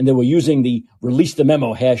 and they were using the release the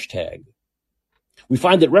memo hashtag. We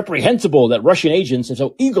find it reprehensible that Russian agents have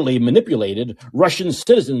so eagerly manipulated Russian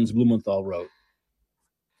citizens, Blumenthal wrote.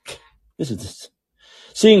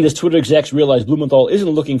 Seeing this, Twitter execs realize Blumenthal isn't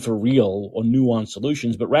looking for real or nuanced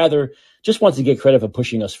solutions, but rather just wants to get credit for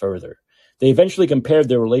pushing us further. They eventually compared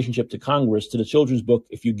their relationship to Congress to the children's book,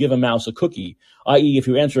 If You Give a Mouse a Cookie, i.e., if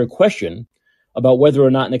you answer a question about whether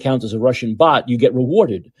or not an account is a Russian bot, you get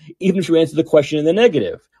rewarded, even if you answer the question in the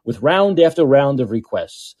negative, with round after round of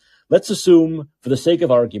requests. Let's assume, for the sake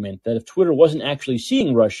of argument, that if Twitter wasn't actually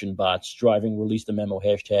seeing Russian bots driving release the memo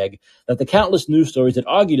hashtag, that the countless news stories that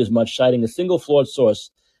argued as much, citing a single flawed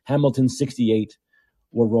source, Hamilton 68,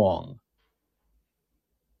 were wrong.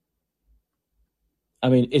 I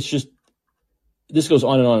mean, it's just, this goes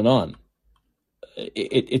on and on and on.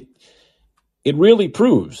 It really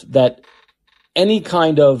proves that any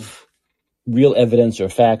kind of real evidence or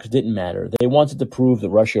facts didn't matter. They wanted to prove the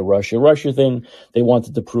Russia thing. They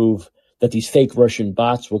wanted to prove that these fake Russian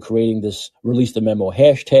bots were creating this release the memo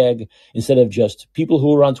hashtag instead of just people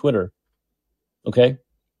who were on Twitter. Okay?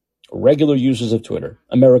 Regular users of Twitter,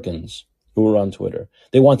 Americans who were on Twitter.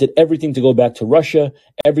 They wanted everything to go back to Russia,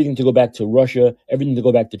 everything to go back to Russia, everything to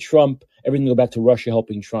go back to Trump, everything to go back to Russia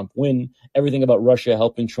helping Trump win, everything about Russia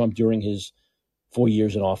helping Trump during his 4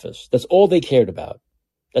 years in office. That's all they cared about.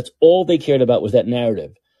 That's all they cared about was that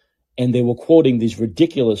narrative. And they were quoting these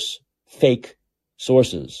ridiculous fake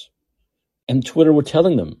sources. And Twitter were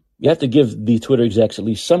telling them, you have to give the Twitter execs at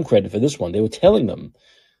least some credit for this one. They were telling them,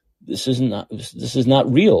 this is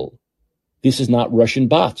not real. This is not Russian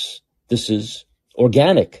bots. This is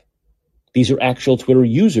organic. These are actual Twitter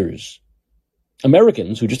users,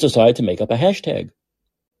 Americans who just decided to make up a hashtag.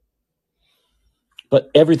 But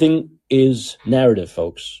everything is narrative,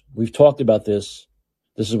 folks. We've talked about this.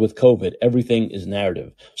 This is with COVID. Everything is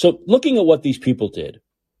narrative. So looking at what these people did,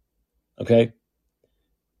 okay,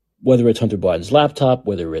 whether it's Hunter Biden's laptop,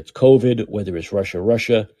 whether it's COVID, whether it's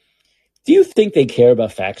Russia, do you think they care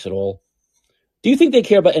about facts at all? Do you think they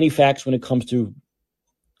care about any facts when it comes to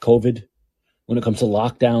COVID, when it comes to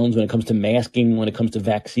lockdowns, when it comes to masking, when it comes to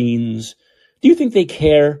vaccines? Do you think they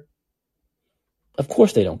care? Of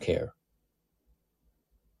course they don't care.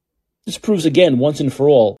 This proves again, once and for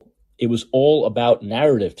all, it was all about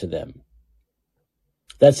narrative to them.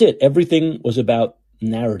 That's it. Everything was about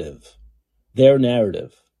narrative, their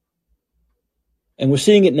narrative. And we're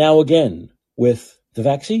seeing it now again with the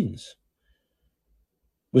vaccines.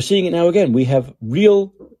 We're seeing it now again. We have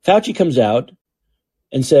real, Fauci comes out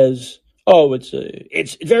and says, oh,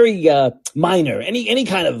 it's very minor. Any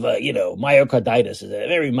kind of, myocarditis is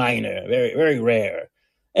very minor, very, very rare.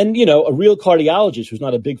 And, a real cardiologist who's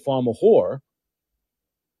not a big pharma whore,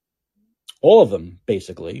 all of them,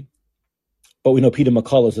 basically, but we know Peter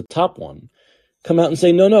McCullough is the top one, come out and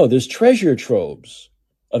say, no, there's treasure troves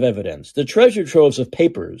of evidence. The treasure troves of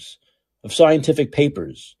papers, of scientific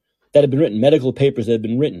papers that have been written, medical papers that have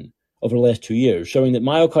been written over the last 2 years, showing that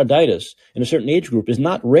myocarditis in a certain age group is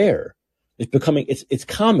not rare. It's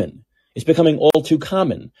common. It's becoming all too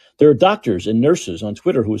common. There are doctors and nurses on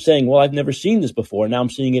Twitter who are saying, well, I've never seen this before. Now I'm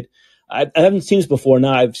seeing it. I haven't seen this before.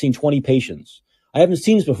 Now I've seen 20 patients. I haven't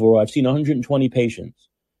seen this before. I've seen 120 patients.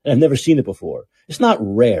 And I've never seen it before. It's not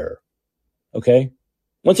rare. Okay?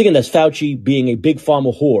 Once again, that's Fauci being a big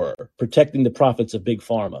pharma whore, protecting the profits of big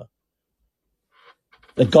pharma.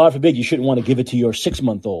 That God forbid you shouldn't want to give it to your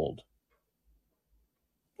 6-month-old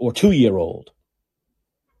or 2-year-old,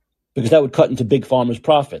 because that would cut into big pharma's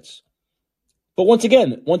profits. But once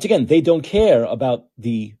again, they don't care about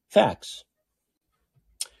the facts.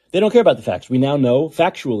 They don't care about the facts. We now know,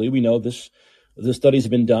 factually, we know this. The studies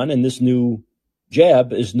have been done, and this new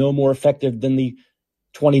jab is no more effective than the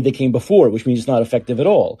 20 that came before, which means it's not effective at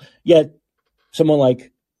all. Yet, someone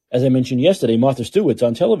like, as I mentioned yesterday, Martha Stewart's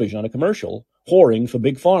on television on a commercial, whoring for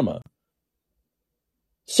Big Pharma,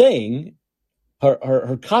 saying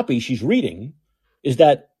her copy she's reading is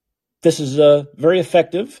that this is very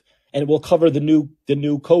effective and it will cover the new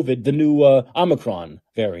COVID, the new Omicron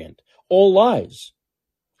variant. All lies.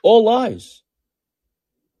 All lies.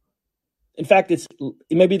 In fact, it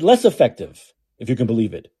may be less effective, if you can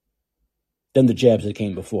believe it, than the jabs that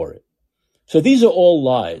came before it. So these are all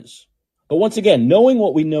lies. But once again, knowing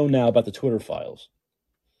what we know now about the Twitter files,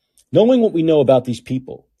 knowing what we know about these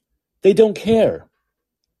people, they don't care.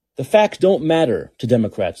 The facts don't matter to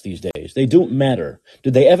Democrats these days. They don't matter.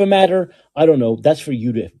 Do they ever matter? I don't know. That's for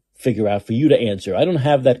you to figure out, for you to answer. I don't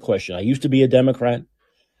have that question. I used to be a Democrat.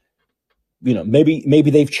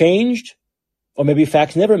 Maybe they've changed, or maybe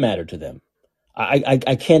facts never matter to them.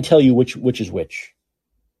 I can't tell you which is which.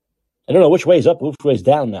 I don't know which way is up, which way is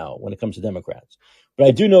down now when it comes to Democrats. But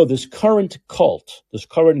I do know this current cult, this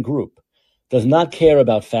current group, does not care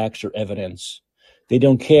about facts or evidence. They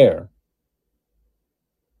don't care.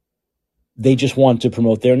 They just want to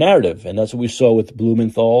promote their narrative. And that's what we saw with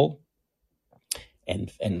Blumenthal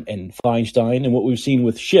and Feinstein, and what we've seen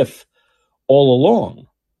with Schiff all along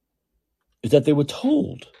is that they were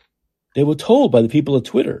told by the people at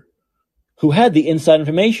Twitter who had the inside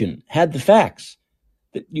information, had the facts,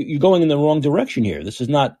 that you're going in the wrong direction here. This is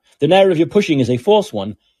not, the narrative you're pushing is a false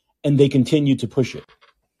one, and they continue to push it.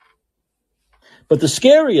 But the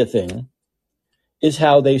scarier thing is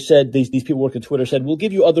how they said, these people working at Twitter said, we'll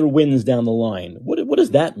give you other wins down the line. What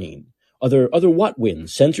does that mean? Other what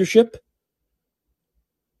wins? Censorship?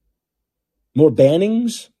 More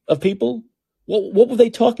bannings of people? What were they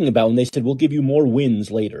talking about when they said, we'll give you more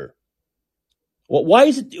wins later? Well, why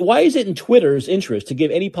is it in Twitter's interest to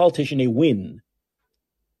give any politician a win?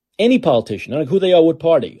 Any politician, I don't know who they are, what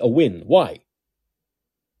party, a win. Why?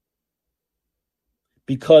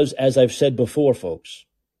 Because, as I've said before, folks,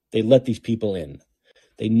 they let these people in.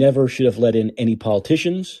 They never should have let in any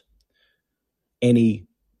politicians, any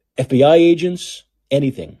FBI agents,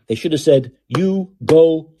 anything. They should have said, you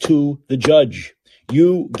go to the judge.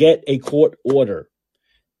 You get a court order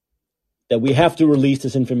that we have to release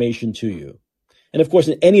this information to you. And of course,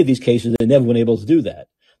 in any of these cases, they never been able to do that.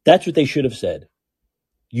 That's what they should have said.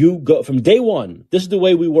 You go from day one. This is the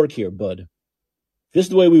way we work here, bud. This is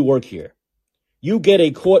the way we work here. You get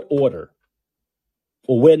a court order,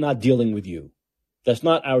 or we're not dealing with you. That's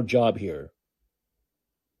not our job here.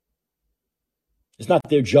 It's not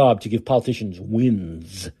their job to give politicians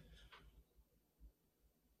wins.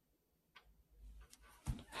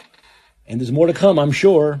 And there's more to come, I'm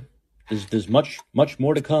sure. There's much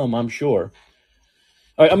more to come, I'm sure.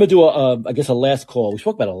 All right, I'm going to do, a last call. We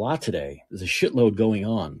spoke about a lot today. There's a shitload going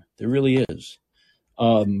on. There really is.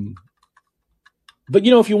 But,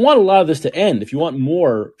 if you want a lot of this to end, if you want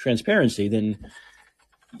more transparency, then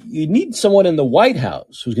you need someone in the White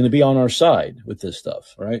House who's going to be on our side with this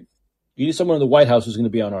stuff, right? You need someone in the White House who's going to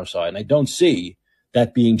be on our side. And I don't see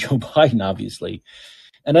that being Joe Biden, obviously.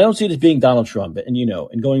 And I don't see it as being Donald Trump.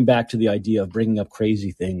 And going back to the idea of bringing up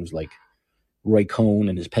crazy things like Roy Cohn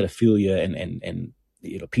and his pedophilia and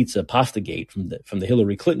pizza pasta gate from the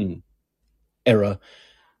Hillary Clinton era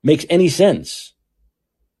makes any sense.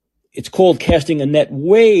 It's called casting a net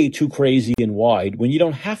way too crazy and wide when you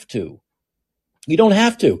don't have to. You don't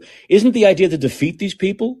have to. Isn't the idea to defeat these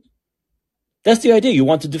people? That's the idea. You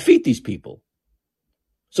want to defeat these people.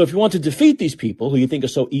 So if you want to defeat these people who you think are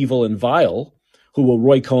so evil and vile, who were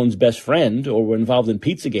Roy Cohn's best friend or were involved in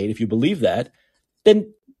Pizzagate, if you believe that,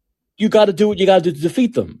 then you got to do what you got to do to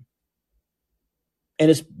defeat them. And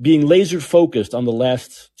it's being laser focused on the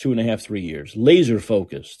last 2.5, 3 years. Laser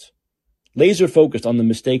focused on the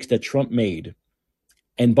mistakes that Trump made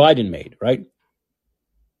and Biden made, right?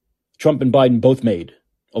 Trump and Biden both made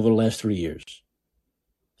over the last 3 years,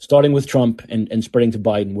 starting with Trump and spreading to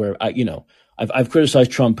Biden, where I've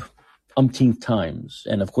criticized Trump umpteenth times.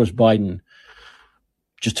 And of course, Biden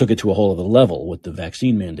just took it to a whole other level with the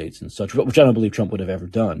vaccine mandates and such, which I don't believe Trump would have ever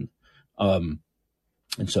done.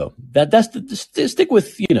 And so that's stick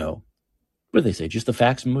with, what do they say? Just the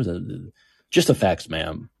facts. Just the facts,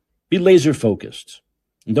 ma'am. Be laser focused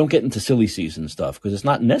and don't get into silly season stuff because it's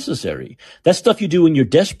not necessary. That's stuff you do when you're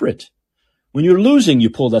desperate. When you're losing, you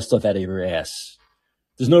pull that stuff out of your ass.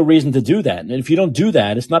 There's no reason to do that. And if you don't do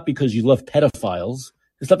that, it's not because you love pedophiles.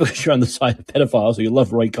 It's not because you're on the side of pedophiles or you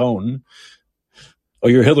love Roy Cohn or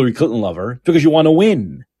you're a Hillary Clinton lover. It's because you want to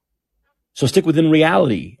win. So stick within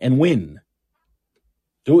reality and win.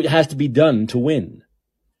 Do what has to be done to win.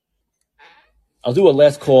 I'll do a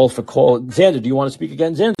last call. Xander, do you want to speak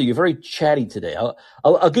again? Xander, you're very chatty today.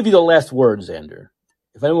 I'll give you the last word, Xander.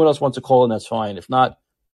 If anyone else wants to call in, that's fine. If not,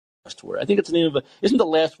 last word. I think it's the name of isn't the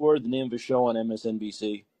last word the name of a show on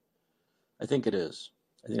MSNBC? I think it is.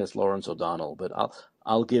 I think that's Lawrence O'Donnell. But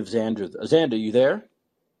I'll give Xander. Xander, you there?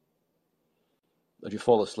 Or did you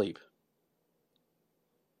fall asleep?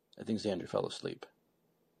 I think Xander fell asleep.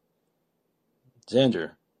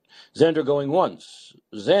 Xander going once.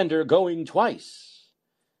 Xander going twice.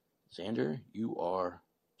 Xander, you are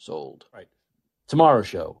sold. Right. Tomorrow's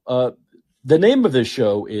show. The name of this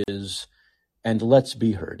show is And Let's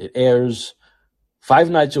Be Heard. It airs 5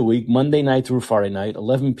 nights a week, Monday night through Friday night,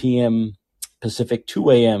 11 p.m. Pacific,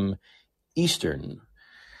 2 a.m. Eastern.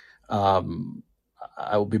 I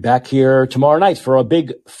will be back here tomorrow night for a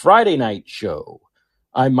big Friday night show.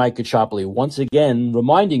 I'm Mike Kachopoli, once again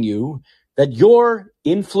reminding you that your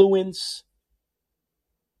influence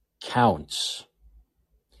counts.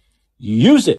 use it.